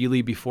was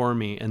really before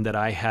me, and that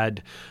I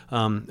had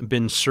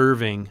been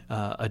serving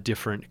a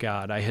different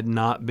God. I had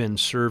not been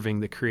serving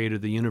the creator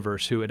of the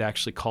universe, who had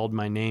actually called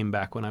my name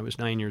back when I was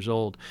 9 years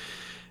old.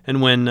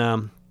 And when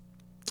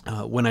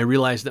I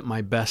realized that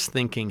my best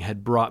thinking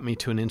had brought me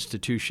to an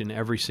institution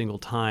every single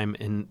time,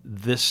 and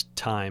this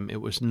time it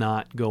was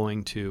not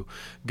going to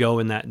go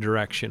in that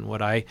direction.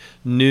 What I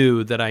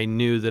knew that I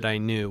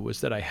knew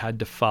was that I had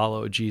to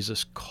follow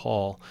Jesus'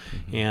 call.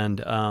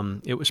 And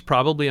it was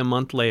probably a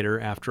month later,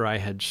 after I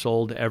had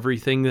sold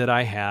everything that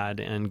I had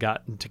and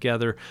gotten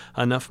together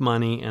enough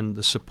money and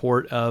the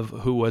support of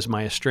who was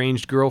my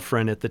estranged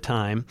girlfriend at the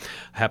time,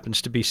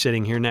 happens to be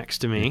sitting here next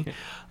to me.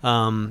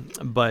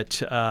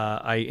 But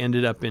I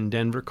ended up in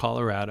Denver,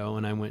 Colorado,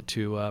 and I went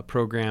to a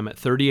program at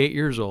 38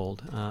 years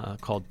old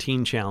called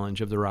Teen Challenge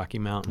of the Rocky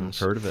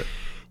Mountains. I've heard of it.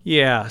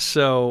 Yeah,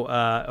 so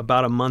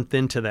about a month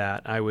into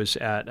that, I was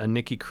at a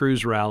Nicky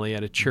Cruz rally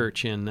at a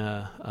church in,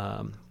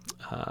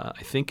 I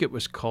think it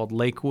was called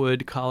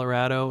Lakewood,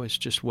 Colorado. It's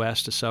just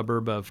west, a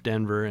suburb of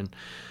Denver, and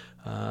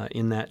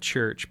in that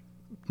church,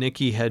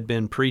 Nicky had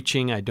been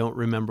preaching. I don't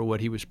remember what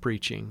he was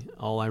preaching.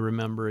 All I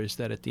remember is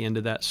that at the end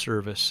of that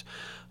service,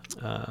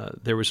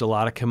 there was a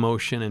lot of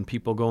commotion and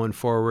people going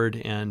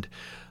forward, and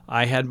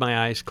I had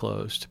my eyes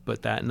closed.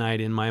 But that night,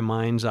 in my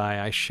mind's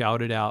eye, I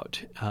shouted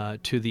out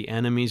to the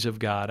enemies of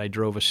God. I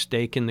drove a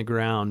stake in the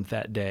ground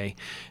that day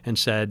and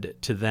said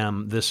to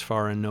them, "This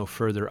far and no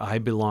further, I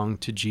belong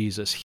to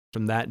Jesus."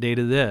 From that day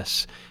to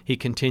this, he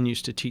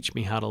continues to teach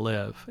me how to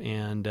live.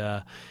 And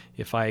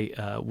if I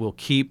will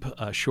keep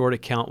a short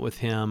account with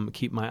him,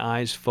 keep my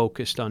eyes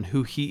focused on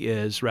who he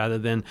is rather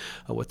than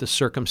what the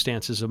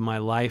circumstances of my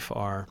life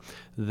are,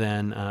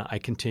 then I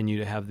continue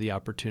to have the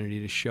opportunity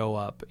to show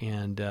up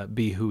and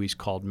be who he's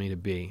called me to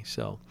be.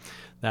 So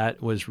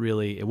that was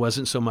really, it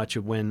wasn't so much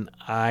of when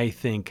I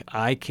think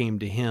I came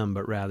to him,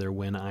 but rather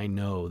when I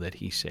know that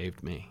he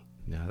saved me.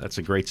 Yeah, that's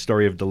a great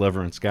story of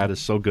deliverance. God is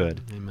so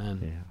good.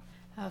 Amen. Yeah.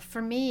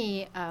 For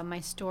me, my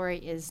story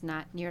is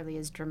not nearly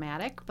as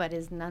dramatic, but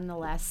is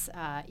nonetheless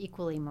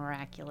equally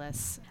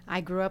miraculous.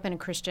 I grew up in a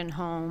Christian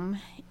home,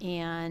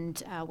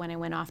 and when I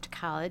went off to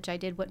college, I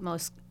did what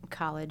most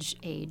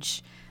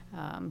college-age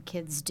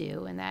kids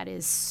do, and that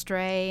is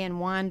stray and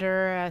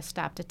wander.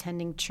 Stopped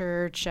attending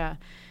church.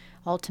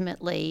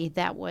 Ultimately,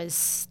 that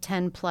was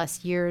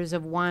 10-plus years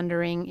of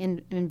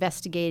wandering,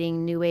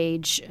 investigating New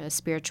Age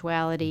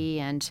spirituality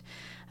and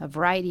a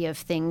variety of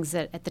things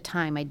that at the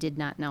time I did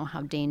not know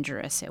how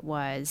dangerous it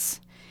was.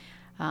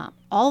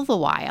 All the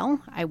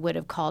while, I would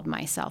have called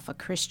myself a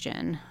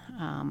Christian.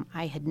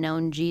 I had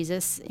known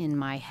Jesus in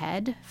my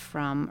head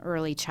from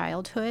early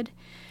childhood,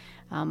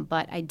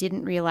 but I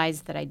didn't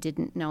realize that I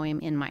didn't know him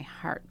in my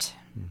heart.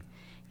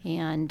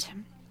 And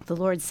The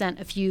Lord sent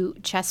a few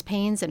chest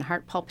pains and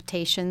heart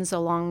palpitations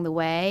along the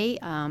way.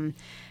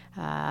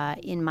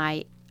 In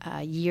my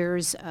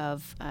years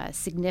of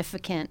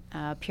significant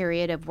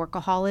period of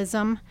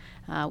workaholism,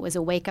 was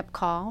a wake-up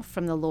call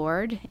from the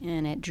Lord,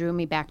 and it drew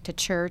me back to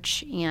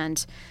church.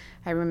 And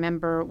I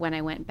remember when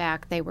I went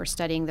back, they were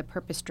studying The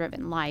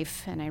Purpose-Driven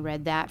Life, and I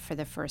read that for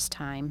the first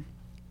time.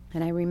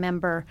 And I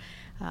remember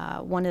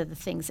one of the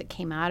things that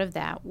came out of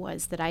that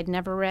was that I'd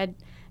never read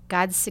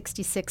God's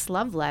 66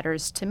 love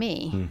letters to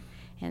me.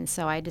 And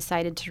so I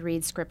decided to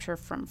read Scripture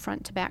from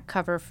front to back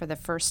cover for the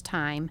first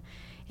time.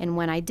 And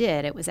when I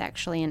did, it was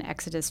actually in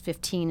Exodus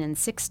 15 and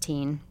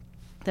 16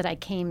 that I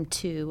came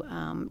to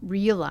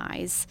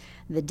realize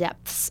the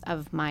depths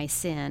of my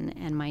sin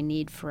and my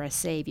need for a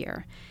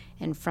Savior.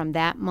 And from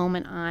that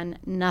moment on,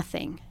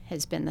 nothing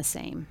has been the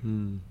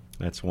same.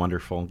 That's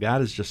wonderful.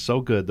 God is just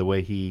so good the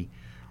way He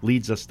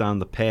leads us down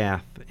the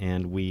path,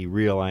 and we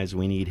realize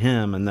we need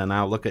Him, and then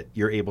now look at,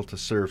 you're able to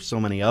serve so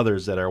many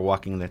others that are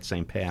walking that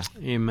same path.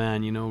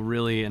 Amen. You know,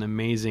 really an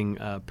amazing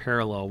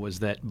parallel was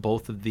that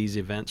both of these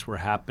events were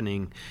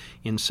happening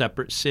in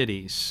separate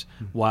cities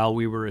while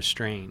we were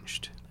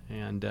estranged.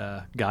 And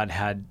God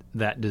had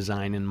that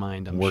design in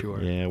mind, I'm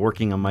sure. Yeah,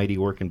 working a mighty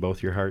work in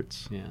both your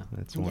hearts. Yeah.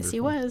 That's Yes, wonderful. He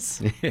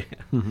was.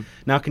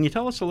 Now, can you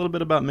tell us a little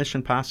bit about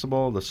Mission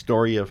Possible, the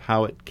story of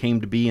how it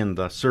came to be and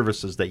the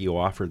services that you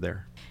offer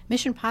there?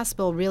 Mission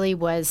Possible really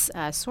was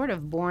sort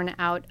of born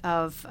out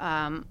of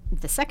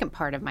the second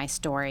part of my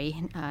story.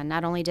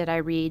 Not only did I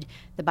read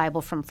the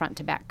Bible from front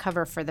to back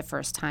cover for the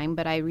first time,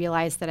 but I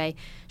realized that I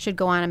should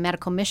go on a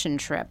medical mission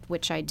trip,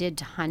 which I did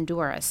to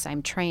Honduras.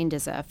 I'm trained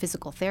as a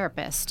physical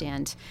therapist,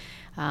 and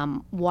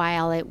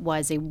while it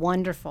was a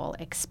wonderful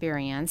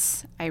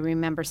experience, I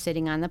remember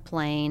sitting on the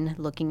plane,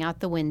 looking out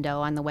the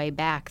window on the way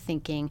back,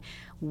 thinking,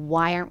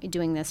 why aren't we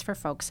doing this for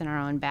folks in our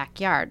own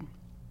backyard?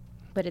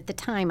 But at the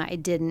time, I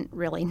didn't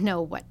really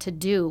know what to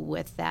do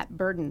with that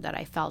burden that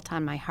I felt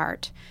on my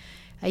heart.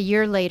 A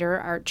year later,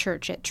 our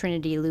church at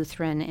Trinity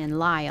Lutheran in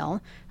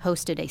Lisle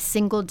hosted a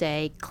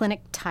single-day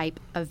clinic-type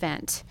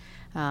event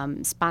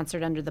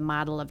sponsored under the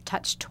model of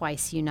Touch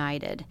Twice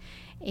United.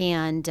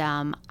 And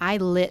I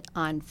lit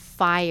on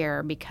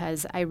fire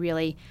because I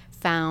really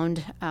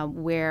found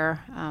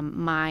where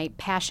my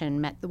passion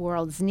met the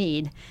world's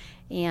need,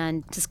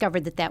 and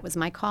discovered that that was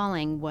my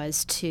calling,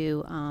 was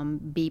to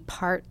be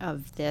part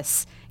of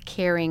this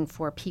caring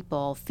for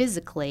people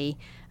physically.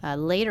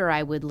 Later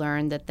I would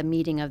learn that the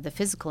meeting of the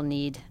physical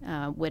need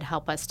would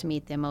help us to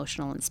meet the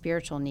emotional and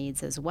spiritual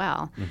needs as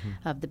well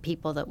of the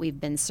people that we've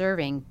been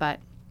serving. But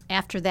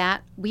after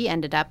that, we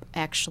ended up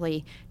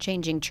actually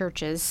changing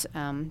churches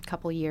a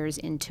couple years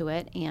into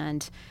it,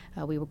 and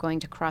we were going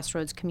to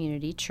Crossroads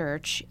Community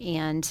Church.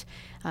 And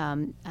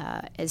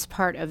as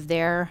part of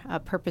their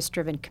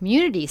purpose-driven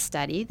community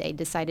study, they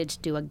decided to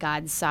do a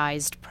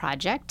God-sized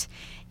project,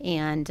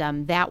 and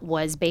that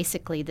was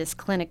basically this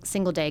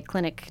single-day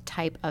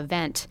clinic-type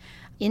event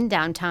in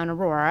downtown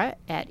Aurora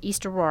at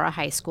East Aurora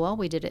High School.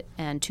 We did it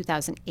in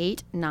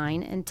 2008,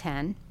 9, and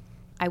 10.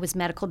 I was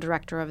medical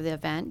director of the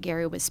event.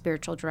 Gary was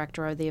spiritual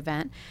director of the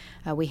event.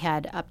 We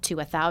had up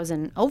to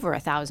over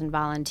 1,000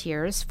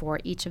 volunteers for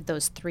each of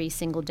those 3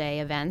 single-day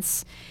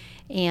events.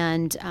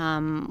 And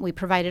we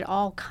provided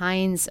all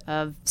kinds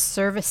of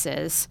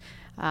services,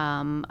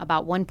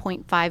 about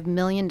 $1.5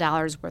 million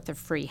worth of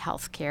free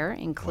health care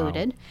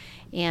included. Wow.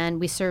 And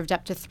we served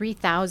up to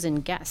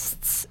 3,000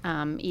 guests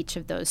each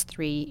of those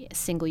 3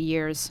 single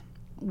years.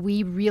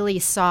 We really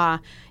saw,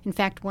 in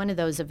fact, one of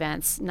those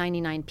events,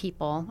 99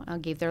 people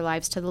gave their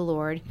lives to the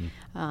Lord,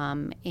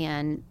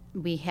 and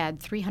we had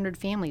 300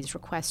 families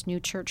request new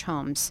church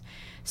homes.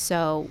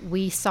 So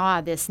we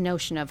saw this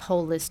notion of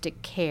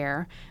holistic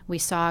care. We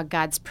saw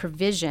God's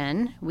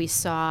provision. We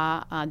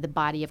saw the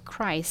body of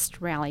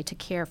Christ rally to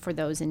care for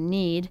those in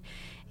need,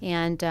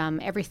 and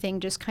everything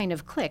just kind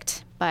of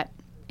clicked. But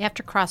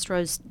after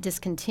Crossroads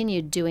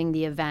discontinued doing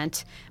the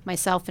event,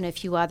 myself and a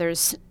few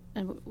others,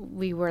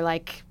 we were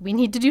like, we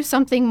need to do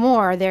something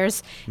more.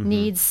 There's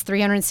needs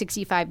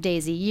 365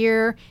 days a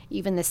year.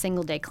 Even the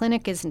single-day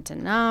clinic isn't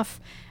enough.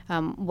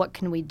 What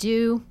can we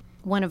do?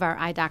 One of our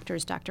eye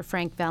doctors, Dr.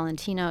 Frank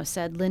Valentino,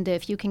 said, Linda,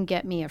 if you can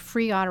get me a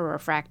free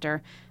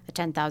autorefractor, a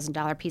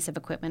 $10,000 piece of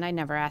equipment. I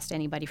never asked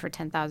anybody for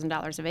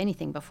 $10,000 of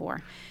anything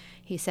before.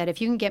 He said, if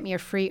you can get me a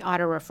free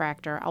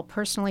autorefractor, I'll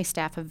personally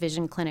staff a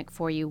vision clinic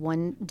for you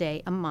 1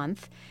 day a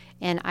month,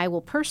 and I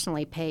will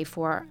personally pay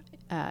for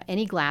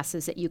any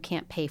glasses that you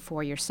can't pay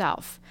for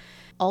yourself.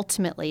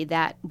 Ultimately,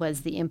 that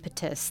was the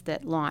impetus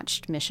that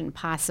launched Mission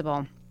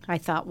Possible. I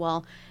thought,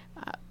 well,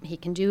 he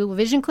can do a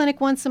vision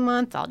clinic once a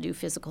month. I'll do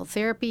physical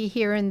therapy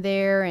here and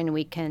there, and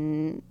we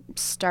can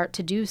start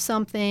to do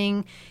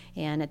something.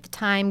 And at the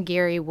time,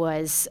 Gary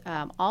was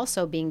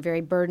also being very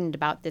burdened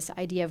about this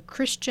idea of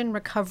Christian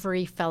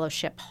Recovery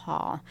Fellowship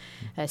Hall,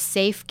 a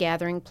safe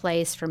gathering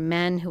place for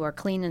men who are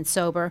clean and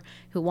sober,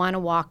 who want to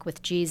walk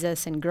with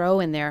Jesus and grow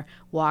in their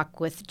walk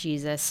with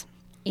Jesus,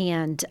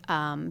 and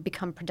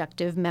become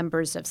productive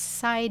members of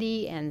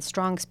society and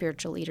strong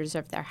spiritual leaders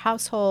of their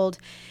household.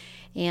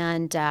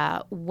 And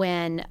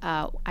when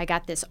I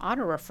got this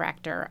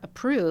autorefractor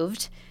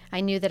approved, I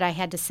knew that I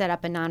had to set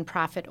up a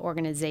nonprofit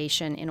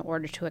organization in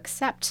order to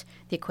accept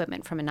the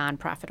equipment from a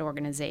nonprofit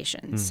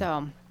organization.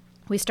 So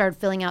we started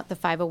filling out the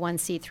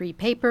 501c3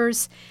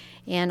 papers.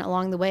 And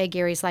along the way,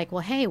 Gary's like,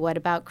 well, hey, what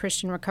about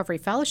Christian Recovery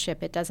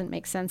Fellowship? It doesn't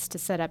make sense to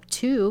set up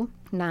two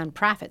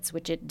nonprofits,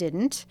 which it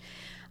didn't.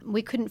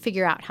 We couldn't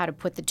figure out how to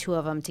put the two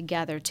of them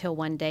together till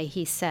one day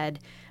he said,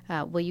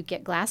 will you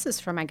get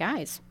glasses for my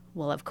guys?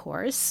 Well, of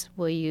course.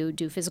 Will you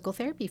do physical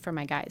therapy for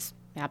my guys?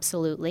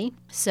 Absolutely.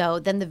 So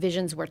then the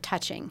visions were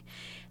touching.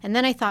 And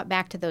then I thought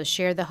back to those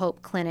Share the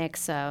Hope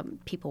clinics.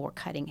 People were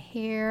cutting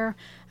hair.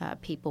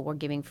 People were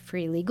giving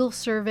free legal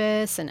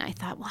service. And I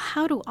thought, well,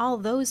 how do all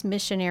those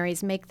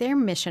missionaries make their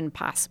mission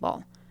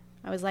possible?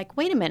 I was like,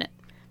 wait a minute.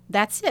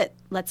 That's it.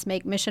 Let's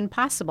make mission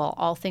possible.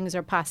 All things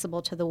are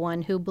possible to the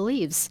one who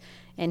believes.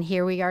 And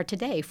here we are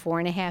today,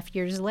 4.5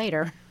 years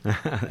later.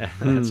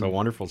 That's a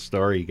wonderful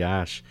story,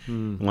 gosh.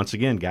 Once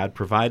again, God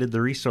provided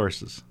the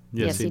resources.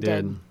 Yes, he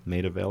did.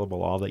 Made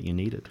available all that you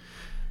needed.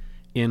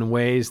 In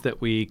ways that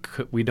we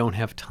don't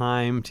have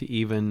time to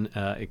even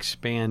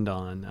expand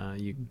on.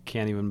 You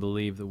can't even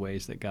believe the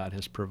ways that God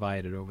has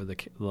provided over the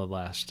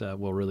last,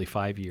 really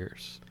 5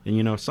 years. And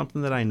you know,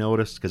 something that I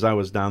noticed, because I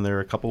was down there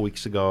a couple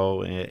weeks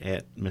ago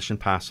at Mission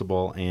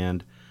Possible,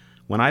 and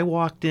when I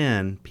walked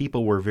in,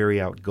 people were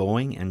very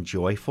outgoing and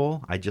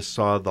joyful. I just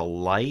saw the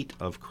light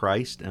of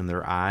Christ in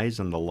their eyes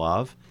and the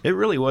love. It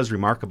really was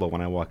remarkable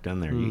when I walked in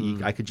there.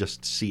 I could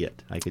just see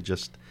it. I could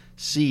just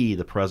see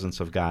the presence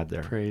of God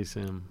there. Praise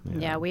Him.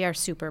 Yeah, we are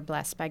super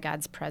blessed by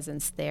God's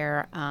presence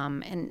there.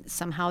 And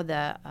somehow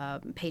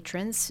the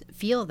patrons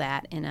feel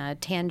that in a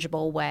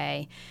tangible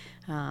way.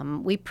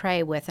 We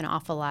pray with an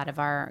awful lot of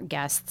our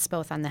guests,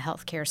 both on the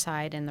healthcare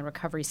side and the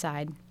recovery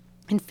side.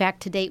 In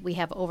fact, to date, we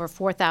have over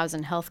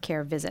 4,000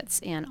 healthcare visits,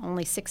 and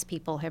only 6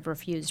 people have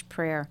refused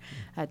prayer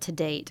to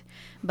date.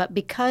 But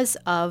because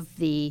of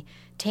the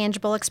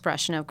tangible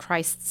expression of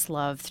Christ's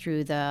love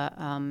through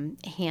the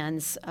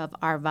hands of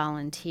our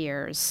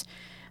volunteers,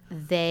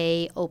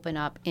 they open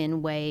up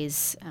in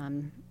ways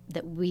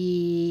that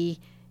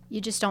you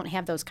just don't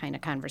have those kind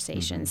of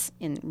conversations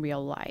in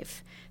real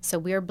life. So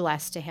we're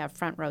blessed to have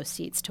front row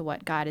seats to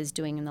what God is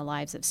doing in the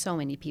lives of so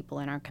many people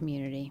in our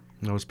community.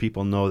 Those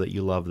people know that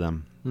you love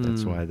them.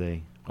 That's why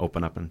they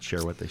open up and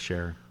share what they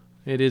share.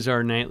 It is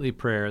our nightly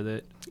prayer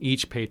that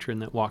each patron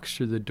that walks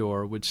through the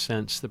door would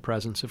sense the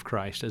presence of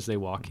Christ as they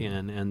walk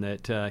in, and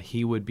that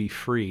he would be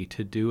free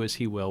to do as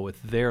he will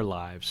with their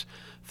lives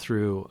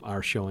through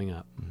our showing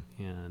up.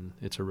 And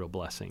it's a real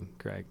blessing,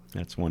 Greg.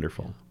 That's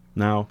wonderful.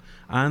 Now,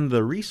 on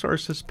the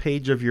resources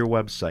page of your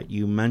website,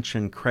 you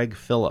mentioned Craig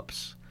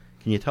Phillips.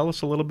 Can you tell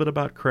us a little bit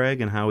about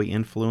Craig and how he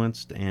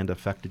influenced and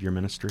affected your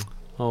ministry?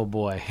 Oh,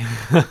 boy.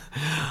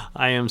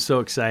 I am so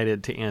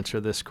excited to answer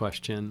this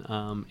question.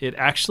 It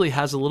actually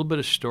has a little bit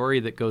of story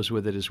that goes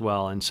with it as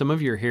well. And some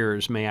of your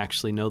hearers may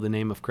actually know the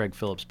name of Craig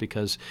Phillips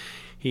because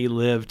he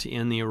lived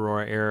in the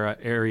Aurora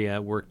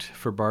area, worked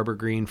for Barbara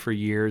Green for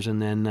years,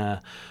 and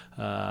then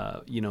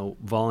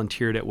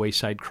volunteered at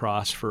Wayside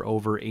Cross for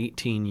over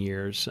 18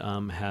 years,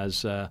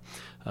 was a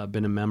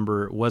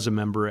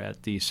member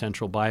at the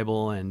Central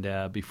Bible,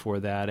 and before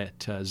that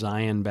at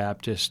Zion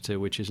Baptist,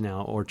 which is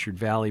now Orchard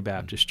Valley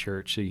Baptist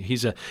Church. So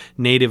he's a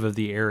native of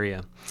the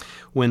area.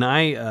 When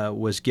I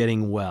was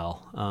getting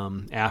well,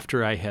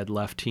 after I had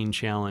left Teen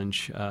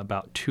Challenge,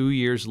 about 2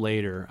 years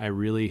later, I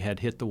really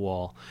had hit the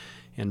wall.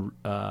 And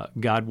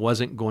God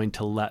wasn't going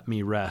to let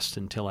me rest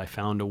until I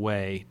found a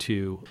way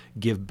to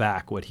give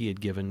back what He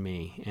had given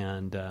me.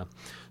 And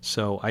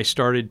so I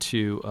started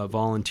to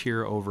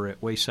volunteer over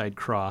at Wayside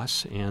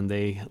Cross, and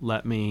they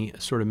let me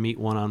sort of meet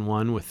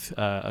one-on-one with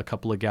a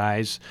couple of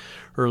guys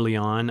early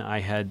on. I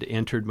had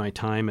entered my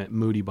time at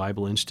Moody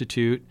Bible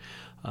Institute.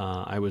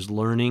 I was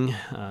learning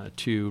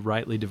to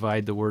rightly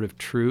divide the word of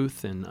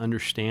truth and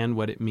understand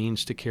what it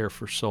means to care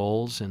for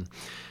souls, and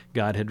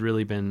God had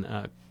really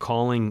been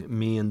calling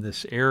me in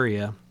this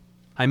area.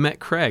 I met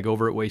Craig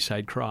over at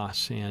Wayside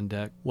Cross,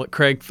 and what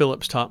Craig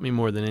Phillips taught me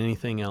more than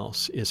anything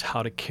else is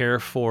how to care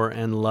for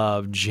and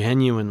love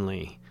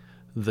genuinely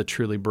the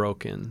truly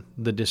broken,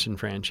 the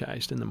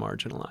disenfranchised, and the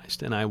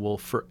marginalized, and I will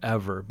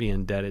forever be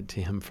indebted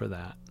to him for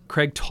that.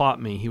 Craig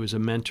taught me. He was a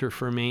mentor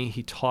for me.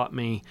 He taught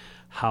me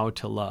how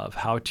to love,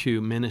 how to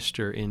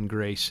minister in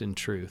grace and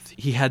truth.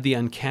 He had the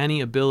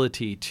uncanny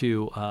ability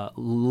to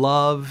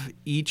love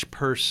each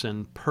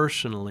person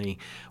personally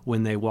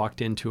when they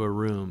walked into a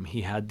room.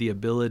 He had the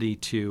ability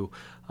to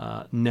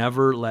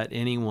never let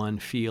anyone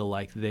feel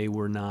like they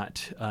were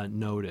not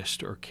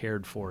noticed or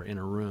cared for in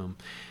a room.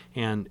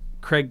 And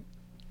Craig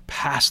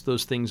passed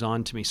those things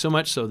on to me, so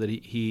much so that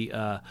he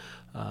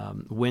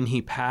when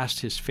he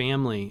passed, his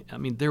family, I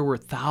mean, there were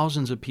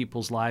thousands of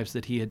people's lives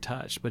that he had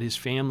touched, but his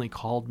family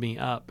called me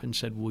up and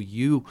said, will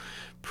you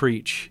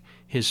preach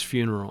his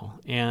funeral?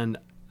 And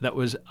it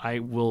was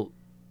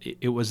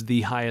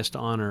the highest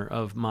honor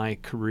of my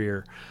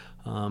career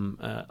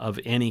of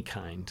any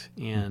kind.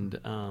 And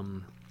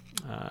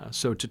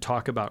So to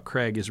talk about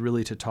Craig is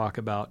really to talk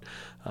about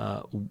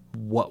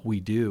what we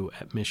do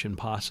at Mission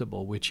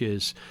Possible, which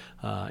is,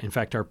 in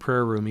fact, our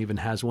prayer room even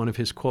has one of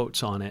his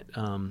quotes on it.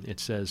 It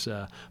says,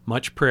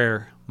 "Much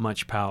prayer,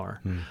 much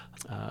power."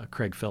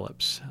 Craig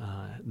Phillips.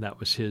 That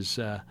was his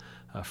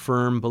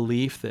firm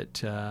belief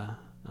that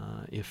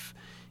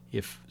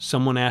if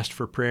someone asked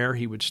for prayer,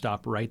 he would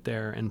stop right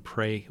there and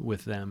pray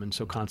with them. And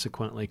so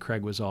consequently,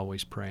 Craig was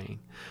always praying.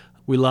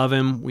 We love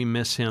him. We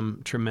miss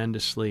him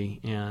tremendously.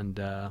 And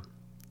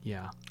He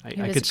I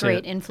was could a say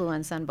great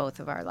influence on both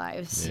of our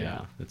lives.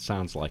 Yeah, it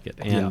sounds like it.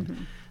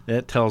 And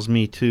that tells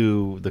me,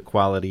 too, the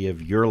quality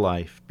of your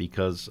life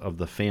because of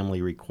the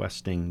family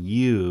requesting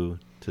you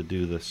to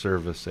do the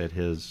service at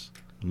his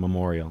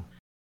memorial.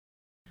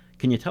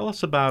 Can you tell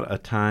us about a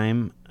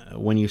time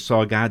when you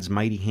saw God's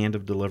mighty hand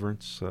of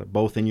deliverance,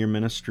 both in your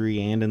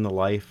ministry and in the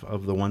life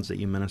of the ones that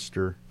you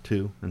minister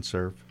to and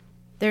serve?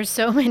 There's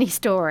so many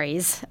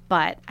stories,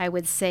 but I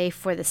would say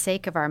for the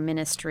sake of our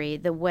ministry,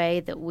 the way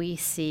that we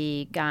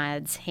see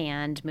God's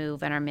hand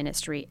move in our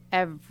ministry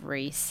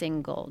every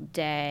single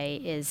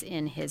day is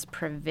in his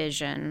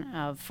provision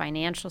of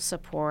financial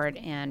support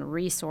and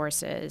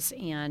resources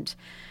and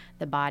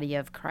the body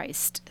of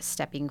Christ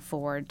stepping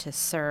forward to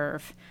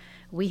serve.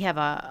 We have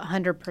a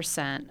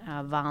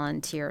 100%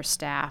 volunteer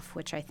staff,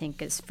 which I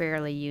think is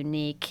fairly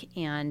unique,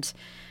 and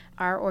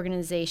our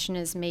organization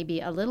is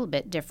maybe a little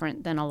bit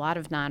different than a lot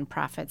of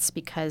nonprofits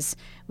because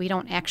we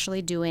don't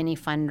actually do any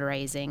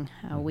fundraising.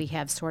 We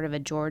have sort of a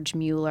George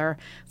Mueller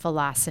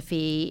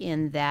philosophy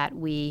in that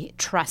we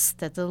trust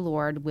that the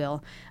Lord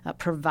will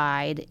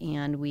provide,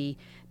 and we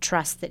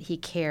trust that he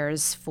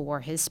cares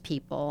for his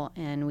people,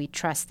 and we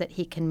trust that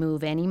he can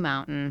move any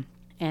mountain,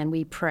 and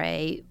we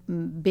pray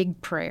big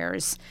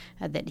prayers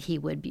that he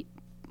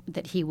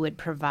would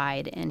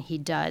provide, and he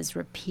does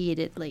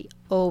repeatedly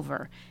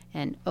over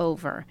and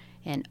over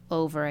and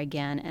over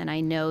again. And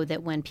I know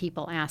that when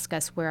people ask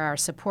us where our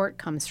support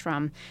comes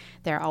from,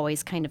 they're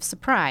always kind of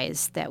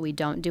surprised that we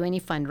don't do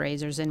any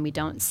fundraisers and we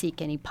don't seek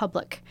any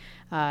public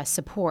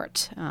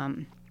support.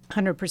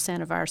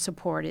 100% of our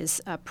support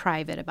is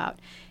private. About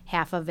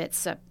half of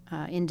it's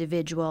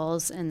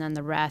individuals, and then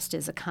the rest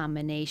is a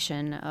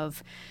combination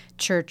of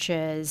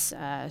churches,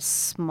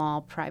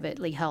 small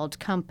privately held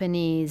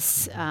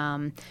companies,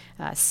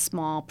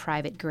 small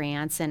private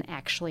grants, and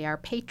actually our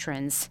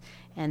patrons.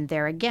 And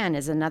there again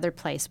is another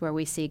place where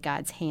we see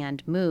God's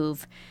hand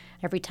move.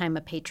 Every time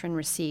a patron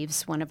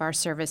receives one of our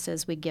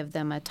services, we give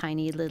them a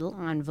tiny little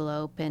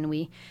envelope, and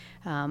we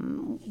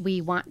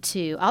want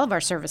to, all of our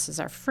services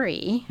are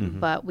free,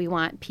 but we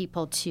want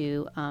people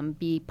to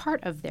be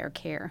part of their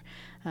care,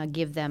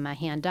 give them a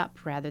hand up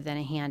rather than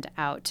a hand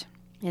out.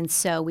 And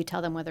so we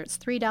tell them whether it's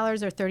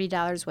 $3 or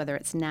 $30, whether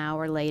it's now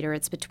or later,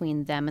 it's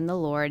between them and the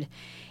Lord.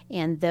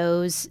 And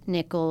those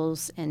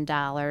nickels and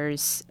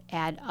dollars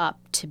add up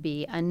to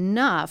be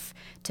enough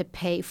to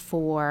pay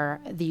for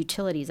the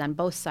utilities on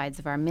both sides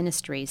of our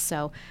ministry.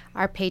 So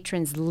our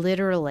patrons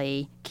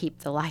literally keep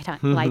the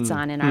lights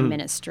on in our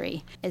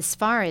ministry. As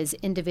far as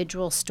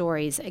individual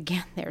stories,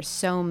 again, there's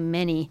so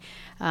many.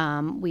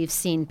 We've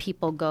seen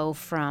people go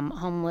from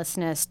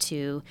homelessness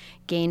to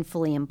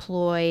gainfully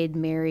employed,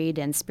 married,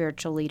 and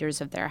spiritual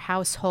leaders of their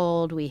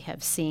household. We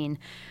have seen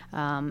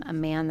a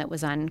man that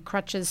was on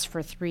crutches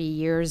for 3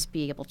 years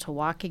be able to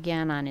walk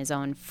again on his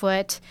own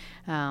foot.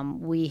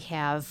 We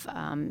have,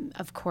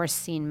 of course,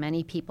 seen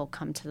many people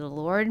come to the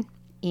Lord.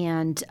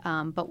 And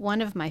but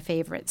one of my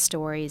favorite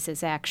stories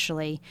is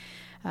actually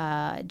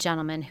a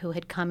gentleman who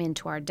had come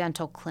into our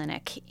dental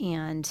clinic,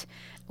 and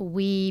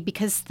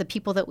because the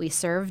people that we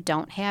serve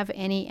don't have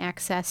any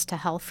access to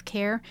health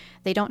care,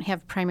 they don't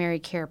have primary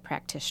care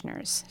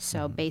practitioners.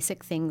 So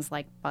basic things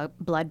like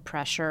blood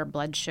pressure,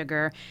 blood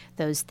sugar,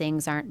 those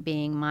things aren't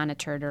being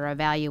monitored or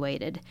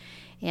evaluated.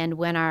 And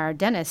when our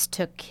dentist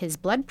took his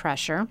blood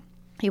pressure,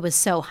 he was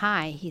so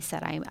high, he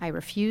said, I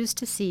refuse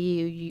to see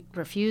you. You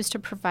refuse to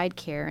provide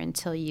care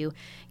until you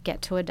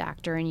get to a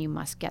doctor, and you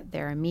must get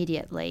there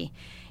immediately.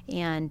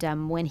 And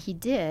when he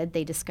did,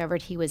 they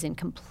discovered he was in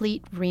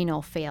complete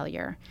renal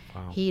failure.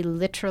 Wow. He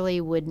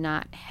literally would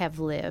not have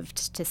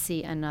lived to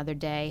see another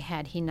day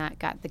had he not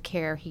got the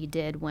care he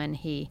did when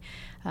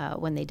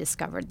they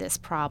discovered this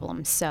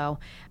problem. So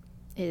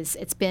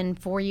it's been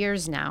 4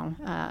 years now,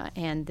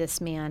 and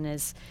this man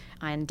is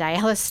on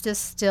dialysis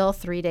still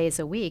 3 days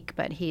a week,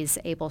 but he's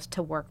able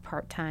to work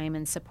part-time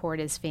and support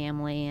his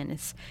family, and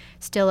is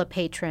still a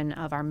patron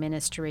of our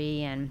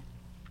ministry. And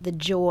the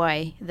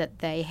joy that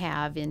they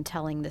have in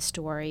telling the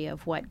story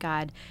of what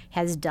God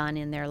has done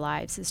in their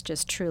lives is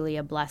just truly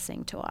a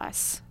blessing to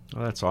us.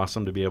 Well, that's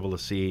awesome to be able to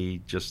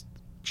see just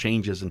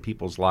changes in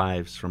people's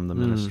lives from the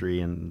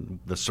ministry and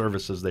the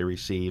services they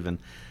receive, and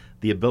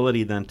the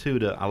ability then, too,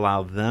 to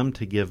allow them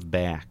to give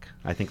back.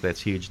 I think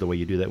that's huge, the way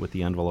you do that with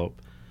the envelope.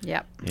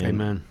 Yep. And,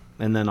 Amen.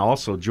 And then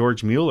also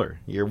George Mueller.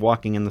 You're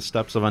walking in the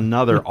steps of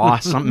another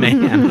awesome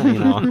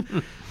man,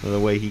 the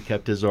way he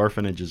kept his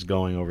orphanages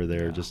going over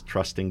there, just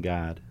trusting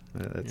God.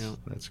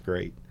 That's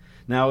great.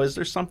 Now, is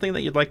there something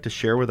that you'd like to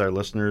share with our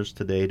listeners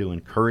today to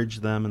encourage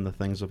them in the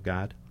things of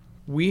God?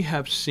 We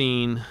have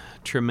seen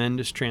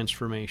tremendous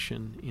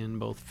transformation in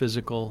both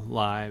physical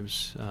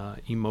lives,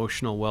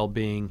 emotional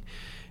well-being,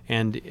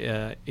 and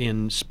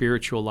in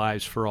spiritual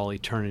lives for all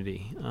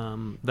eternity.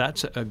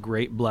 That's a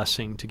great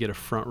blessing to get a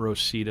front row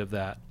seat of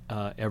that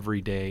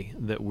every day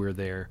that we're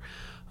there,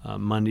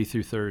 Monday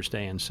through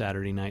Thursday and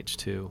Saturday nights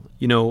too.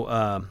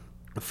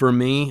 For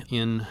me,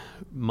 in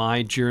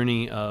my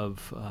journey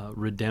of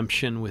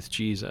redemption with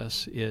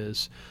Jesus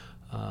is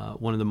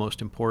one of the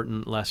most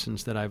important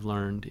lessons that I've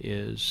learned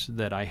is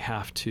that I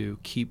have to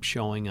keep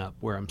showing up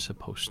where I'm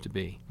supposed to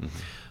be. Mm-hmm.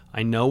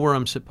 I know where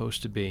I'm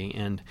supposed to be,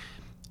 and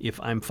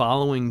if I'm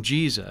following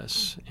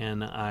Jesus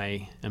and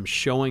I am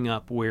showing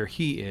up where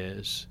He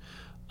is,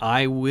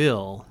 I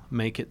will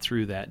make it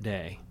through that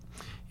day.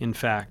 In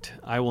fact,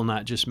 I will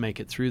not just make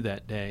it through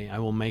that day, I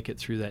will make it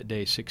through that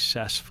day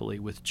successfully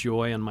with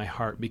joy in my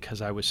heart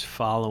because I was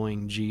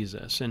following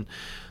Jesus. And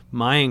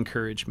my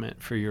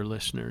encouragement for your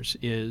listeners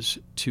is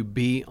to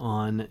be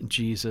on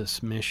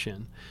Jesus'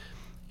 mission.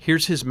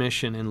 Here's His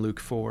mission in Luke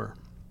 4.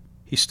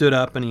 He stood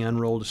up and He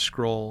unrolled a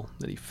scroll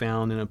that He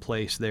found in a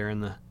place there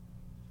in the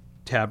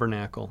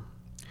tabernacle.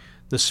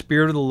 The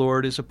Spirit of the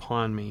Lord is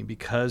upon me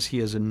because He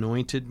has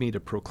anointed me to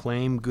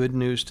proclaim good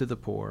news to the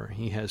poor.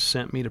 He has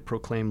sent me to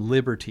proclaim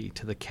liberty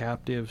to the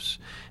captives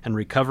and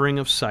recovering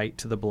of sight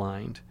to the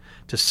blind,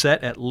 to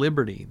set at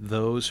liberty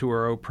those who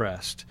are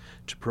oppressed,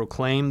 to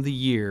proclaim the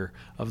year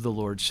of the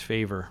Lord's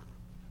favor.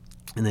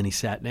 And then He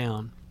sat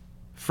down.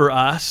 For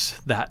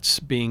us, that's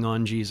being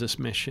on Jesus'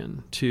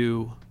 mission,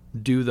 to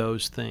do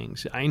those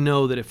things. I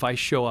know that if I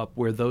show up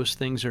where those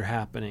things are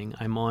happening,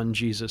 I'm on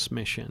Jesus'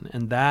 mission.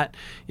 And that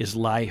is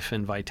life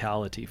and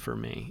vitality for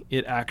me.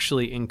 It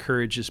actually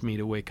encourages me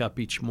to wake up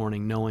each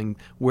morning knowing,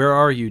 where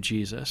are you,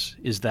 Jesus?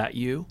 Is that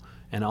you?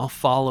 And I'll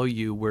follow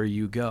you where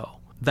you go.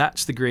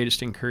 That's the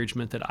greatest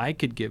encouragement that I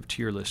could give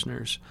to your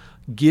listeners.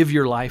 Give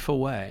your life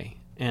away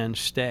and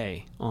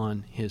stay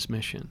on His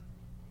mission.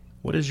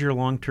 What is your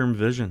long-term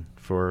vision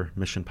for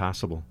Mission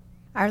Possible?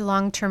 Our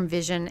long-term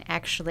vision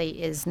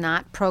actually is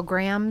not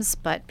programs,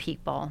 but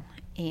people.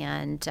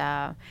 And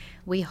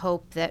we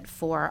hope that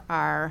for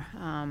our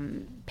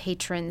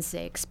patrons,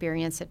 they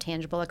experience a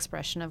tangible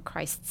expression of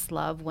Christ's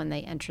love when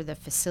they enter the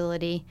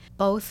facility.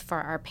 Both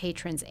for our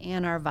patrons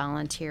and our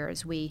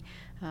volunteers, we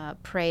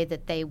pray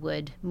that they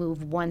would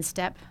move one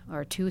step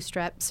or 2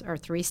 steps or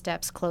 3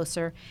 steps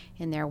closer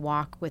in their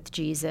walk with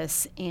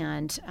Jesus,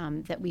 and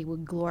that we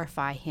would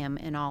glorify Him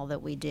in all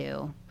that we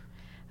do.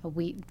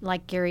 We,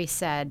 like Gary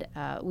said,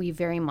 we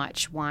very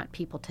much want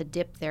people to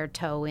dip their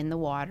toe in the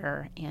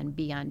water and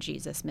be on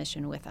Jesus'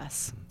 mission with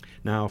us.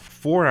 Now,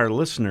 for our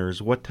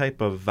listeners, what type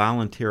of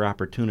volunteer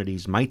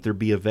opportunities might there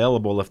be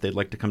available if they'd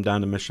like to come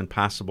down to Mission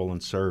Possible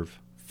and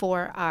serve?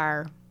 For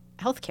our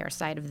healthcare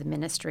side of the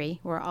ministry,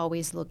 we're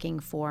always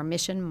looking for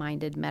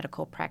mission-minded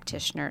medical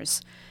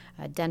practitioners.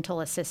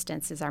 Dental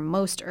assistance is our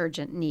most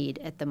urgent need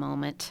at the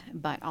moment,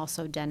 but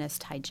also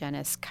dentists,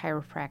 hygienists,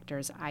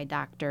 chiropractors, eye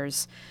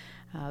doctors,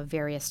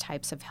 various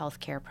types of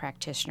healthcare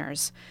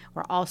practitioners.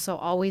 We're also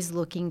always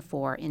looking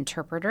for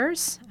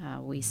interpreters.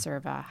 We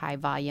serve a high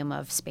volume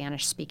of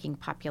Spanish-speaking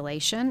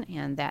population,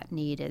 and that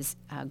need is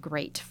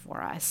great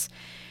for us.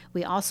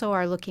 We also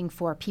are looking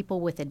for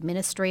people with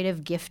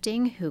administrative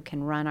gifting who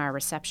can run our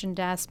reception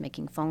desk,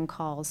 making phone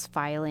calls,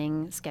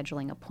 filing,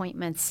 scheduling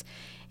appointments.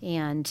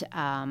 And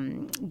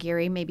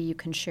Gary, maybe you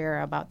can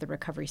share about the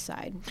recovery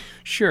side.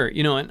 Sure.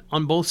 And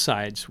on both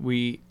sides,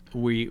 we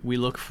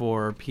look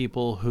for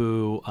people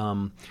who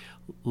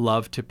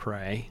love to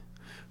pray,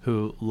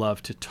 who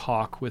love to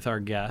talk with our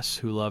guests,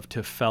 who love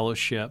to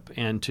fellowship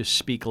and to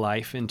speak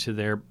life into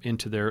their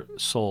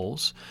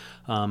souls.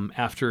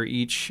 After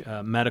each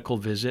medical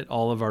visit,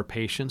 all of our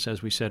patients,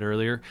 as we said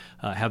earlier,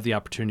 have the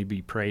opportunity to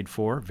be prayed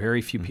for.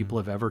 Very few people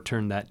have ever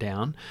turned that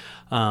down.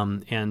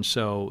 And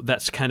so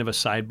that's kind of a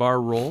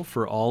sidebar role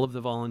for all of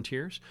the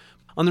volunteers.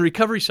 On the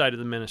recovery side of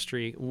the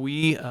ministry,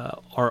 we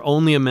are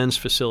only a men's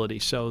facility,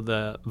 so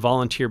the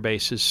volunteer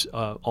base is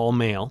all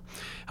male.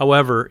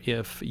 However,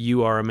 if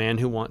you are a man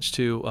who wants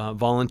to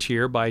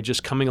volunteer by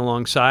just coming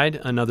alongside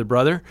another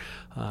brother,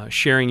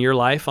 sharing your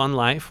life on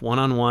life,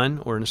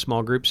 one-on-one or in a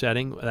small group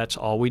setting, that's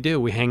all we do.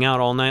 We hang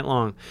out all night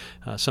long.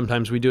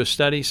 Sometimes we do a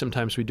study,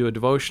 sometimes we do a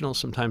devotional,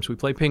 sometimes we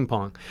play ping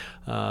pong.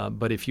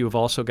 But if you have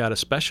also got a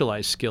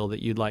specialized skill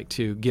that you'd like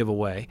to give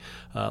away,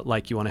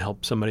 like you want to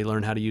help somebody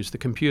learn how to use the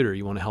computer,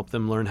 you want to help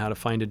them learn how to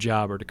find a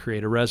job or to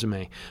create a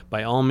resume,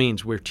 by all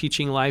means, we're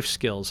teaching life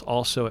skills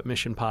also at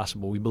Mission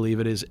Possible. We believe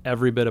it is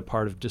every bit a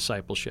part of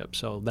discipleship.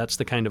 So that's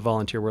the kind of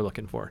volunteer we're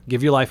looking for.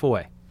 Give your life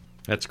away.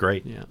 That's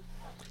great. Yeah.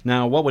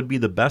 Now, what would be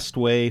the best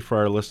way for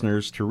our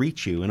listeners to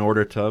reach you in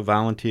order to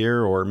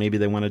volunteer, or maybe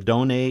they want to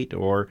donate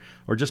or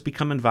just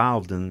become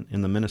involved in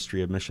the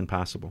ministry of Mission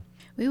Possible?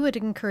 We would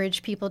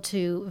encourage people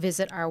to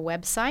visit our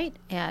website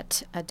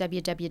at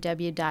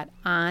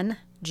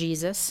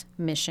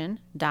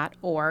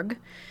www.onjesusmission.org.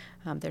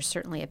 There's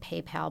certainly a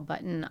PayPal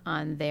button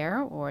on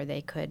there, or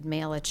they could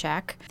mail a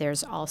check.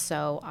 There's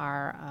also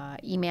our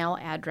email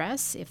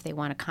address if they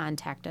want to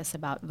contact us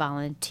about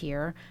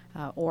volunteer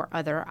or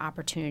other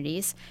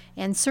opportunities.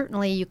 And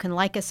certainly you can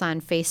like us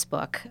on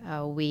Facebook.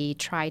 We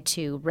try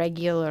to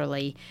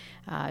regularly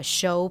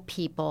show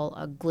people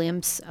a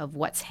glimpse of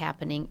what's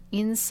happening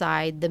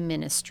inside the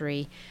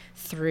ministry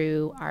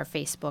through our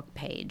Facebook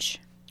page.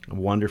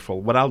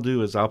 Wonderful. What I'll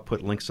do is I'll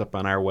put links up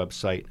on our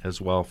website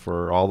as well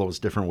for all those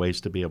different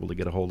ways to be able to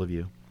get a hold of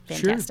you.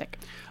 Fantastic.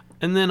 Sure.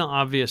 And then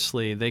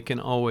obviously they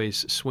can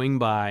always swing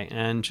by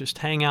and just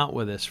hang out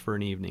with us for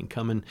an evening.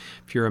 Come and,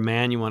 if you're a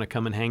man, you want to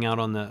come and hang out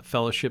on the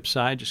fellowship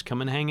side, just come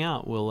and hang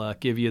out. We'll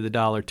give you the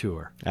dollar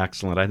tour.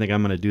 Excellent. I think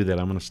I'm going to do that.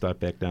 I'm going to stop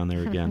back down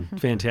there again.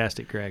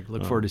 Fantastic, Greg.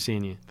 Look forward to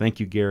seeing you.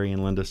 Thank you, Gary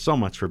and Linda, so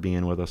much for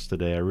being with us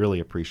today. I really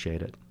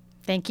appreciate it.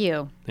 Thank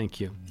you. Thank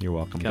you. You're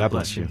welcome. God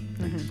bless you.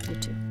 You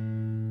too.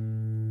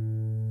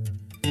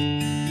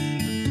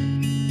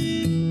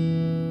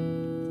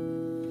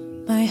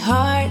 My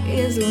heart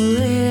is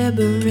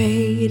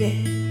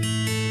liberated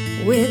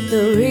with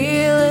the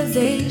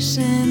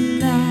realization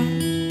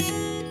that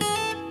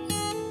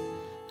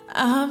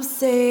I'm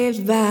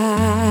saved by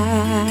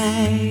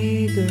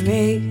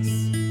grace.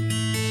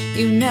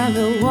 You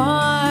never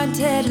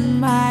wanted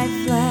my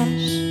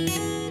flesh,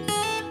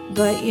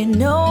 but you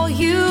know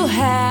you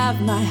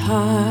have my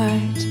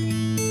heart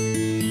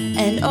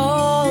and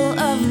all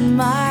of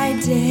my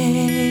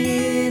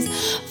days.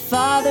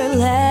 Father,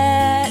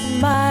 let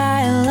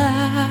my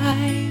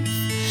life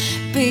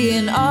be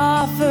an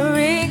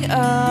offering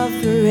of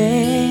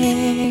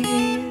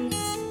praise.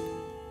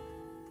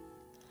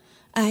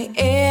 I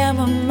am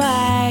a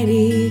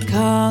mighty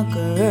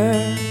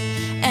conqueror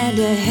and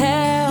a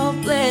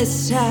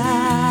helpless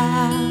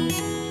child.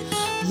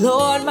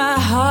 Lord, my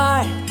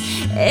heart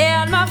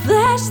and my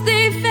flesh,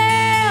 they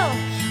fail,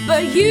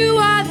 but you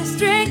are the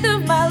strength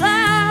of my life.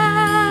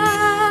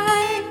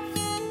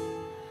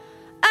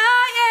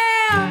 I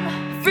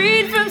am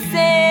freed from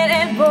sin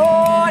and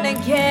born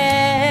again.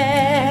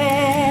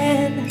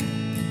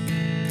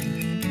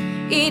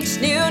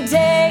 Each new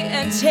day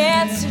a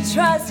chance to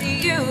trust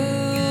you.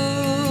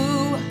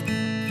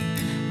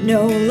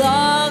 No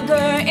longer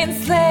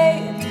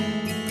enslaved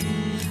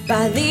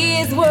by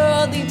these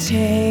worldly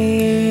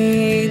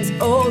chains.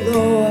 Oh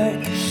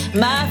Lord,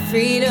 my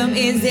freedom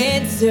is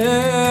in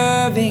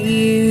serving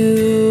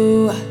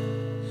you.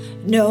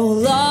 No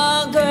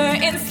longer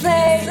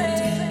enslaved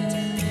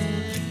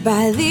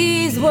by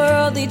these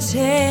worldly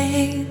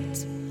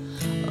chains.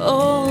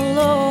 Oh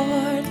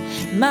Lord,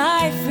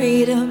 my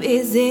freedom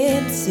is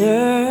in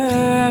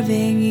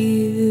serving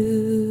you.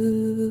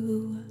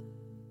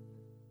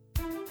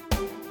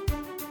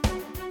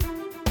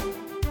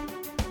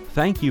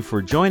 Thank you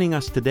for joining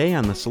us today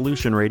on the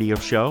Solution Radio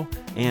Show,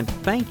 and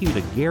thank you to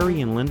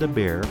Gary and Linda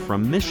Baer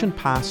from Mission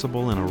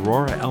Possible in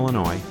Aurora,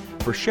 Illinois,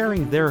 for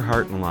sharing their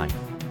heart and life.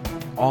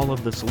 All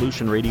of the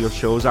Solution Radio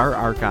shows are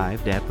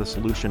archived at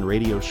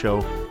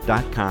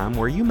thesolutionradioshow.com,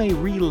 where you may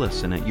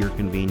re-listen at your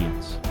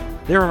convenience.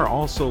 There are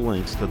also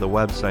links to the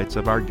websites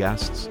of our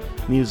guests,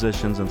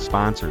 musicians, and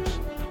sponsors.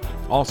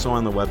 Also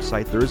on the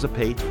website, there is a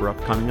page for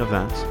upcoming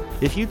events.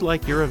 If you'd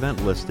like your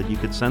event listed, you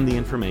could send the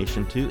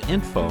information to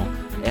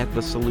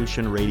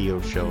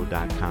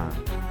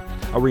info@thesolutionradioshow.com.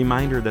 A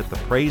reminder that the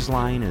praise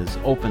line is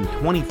open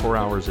 24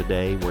 hours a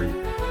day, where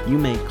you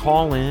may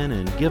call in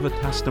and give a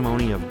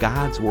testimony of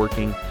God's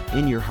working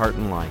in your heart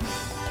and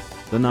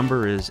life. The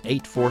number is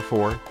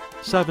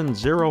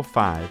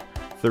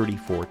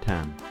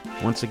 844-705-3410.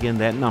 Once again,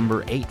 that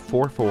number,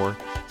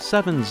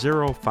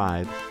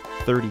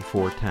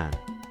 844-705-3410.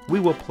 We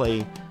will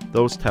play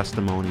those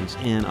testimonies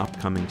in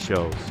upcoming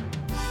shows.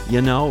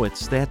 You know,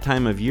 it's that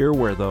time of year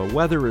where the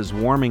weather is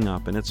warming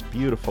up, and it's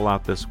beautiful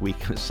out this week.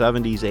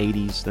 70s,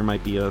 80s, there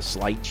might be a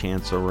slight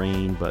chance of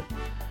rain, but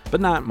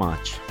not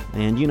much.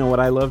 And you know what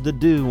I love to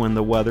do when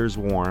the weather's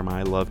warm?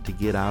 I love to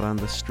get out on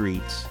the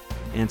streets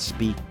and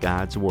speak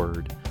God's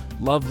Word.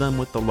 Love them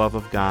with the love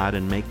of God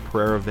and make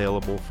prayer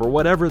available for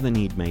whatever the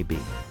need may be.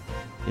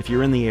 If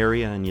you're in the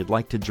area and you'd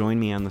like to join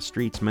me on the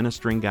streets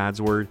ministering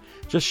God's Word,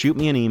 just shoot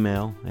me an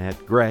email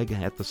at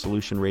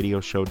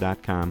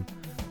greg@thesolutionradioshow.com.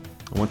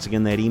 Once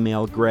again, that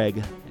email,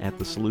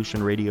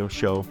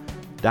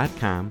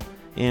 greg@thesolutionradioshow.com,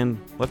 and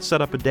let's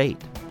set up a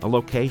date, a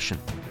location.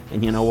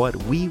 And you know what?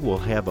 We will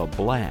have a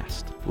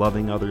blast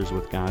loving others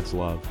with God's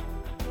love.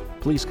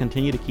 Please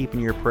continue to keep in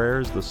your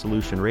prayers the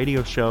Solution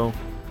Radio Show.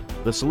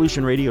 The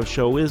Solution Radio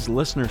Show is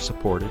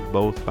listener-supported,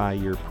 both by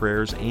your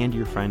prayers and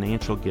your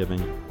financial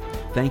giving.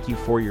 Thank you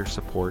for your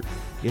support.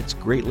 It's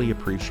greatly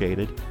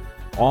appreciated.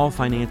 All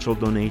financial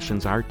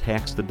donations are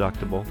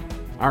tax-deductible.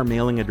 Our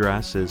mailing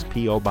address is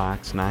P.O.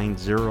 Box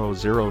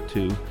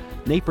 9002,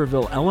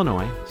 Naperville,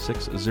 Illinois,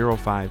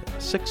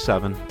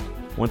 60567.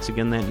 Once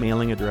again, that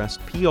mailing address,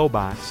 P.O.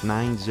 Box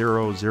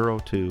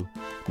 9002,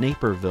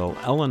 Naperville,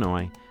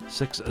 Illinois,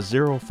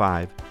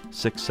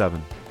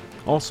 60567.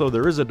 Also,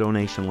 there is a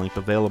donation link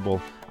available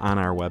on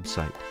our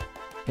website.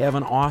 Have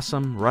an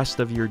awesome rest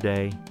of your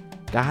day.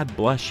 God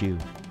bless you.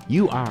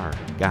 You are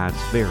God's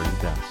very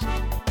best.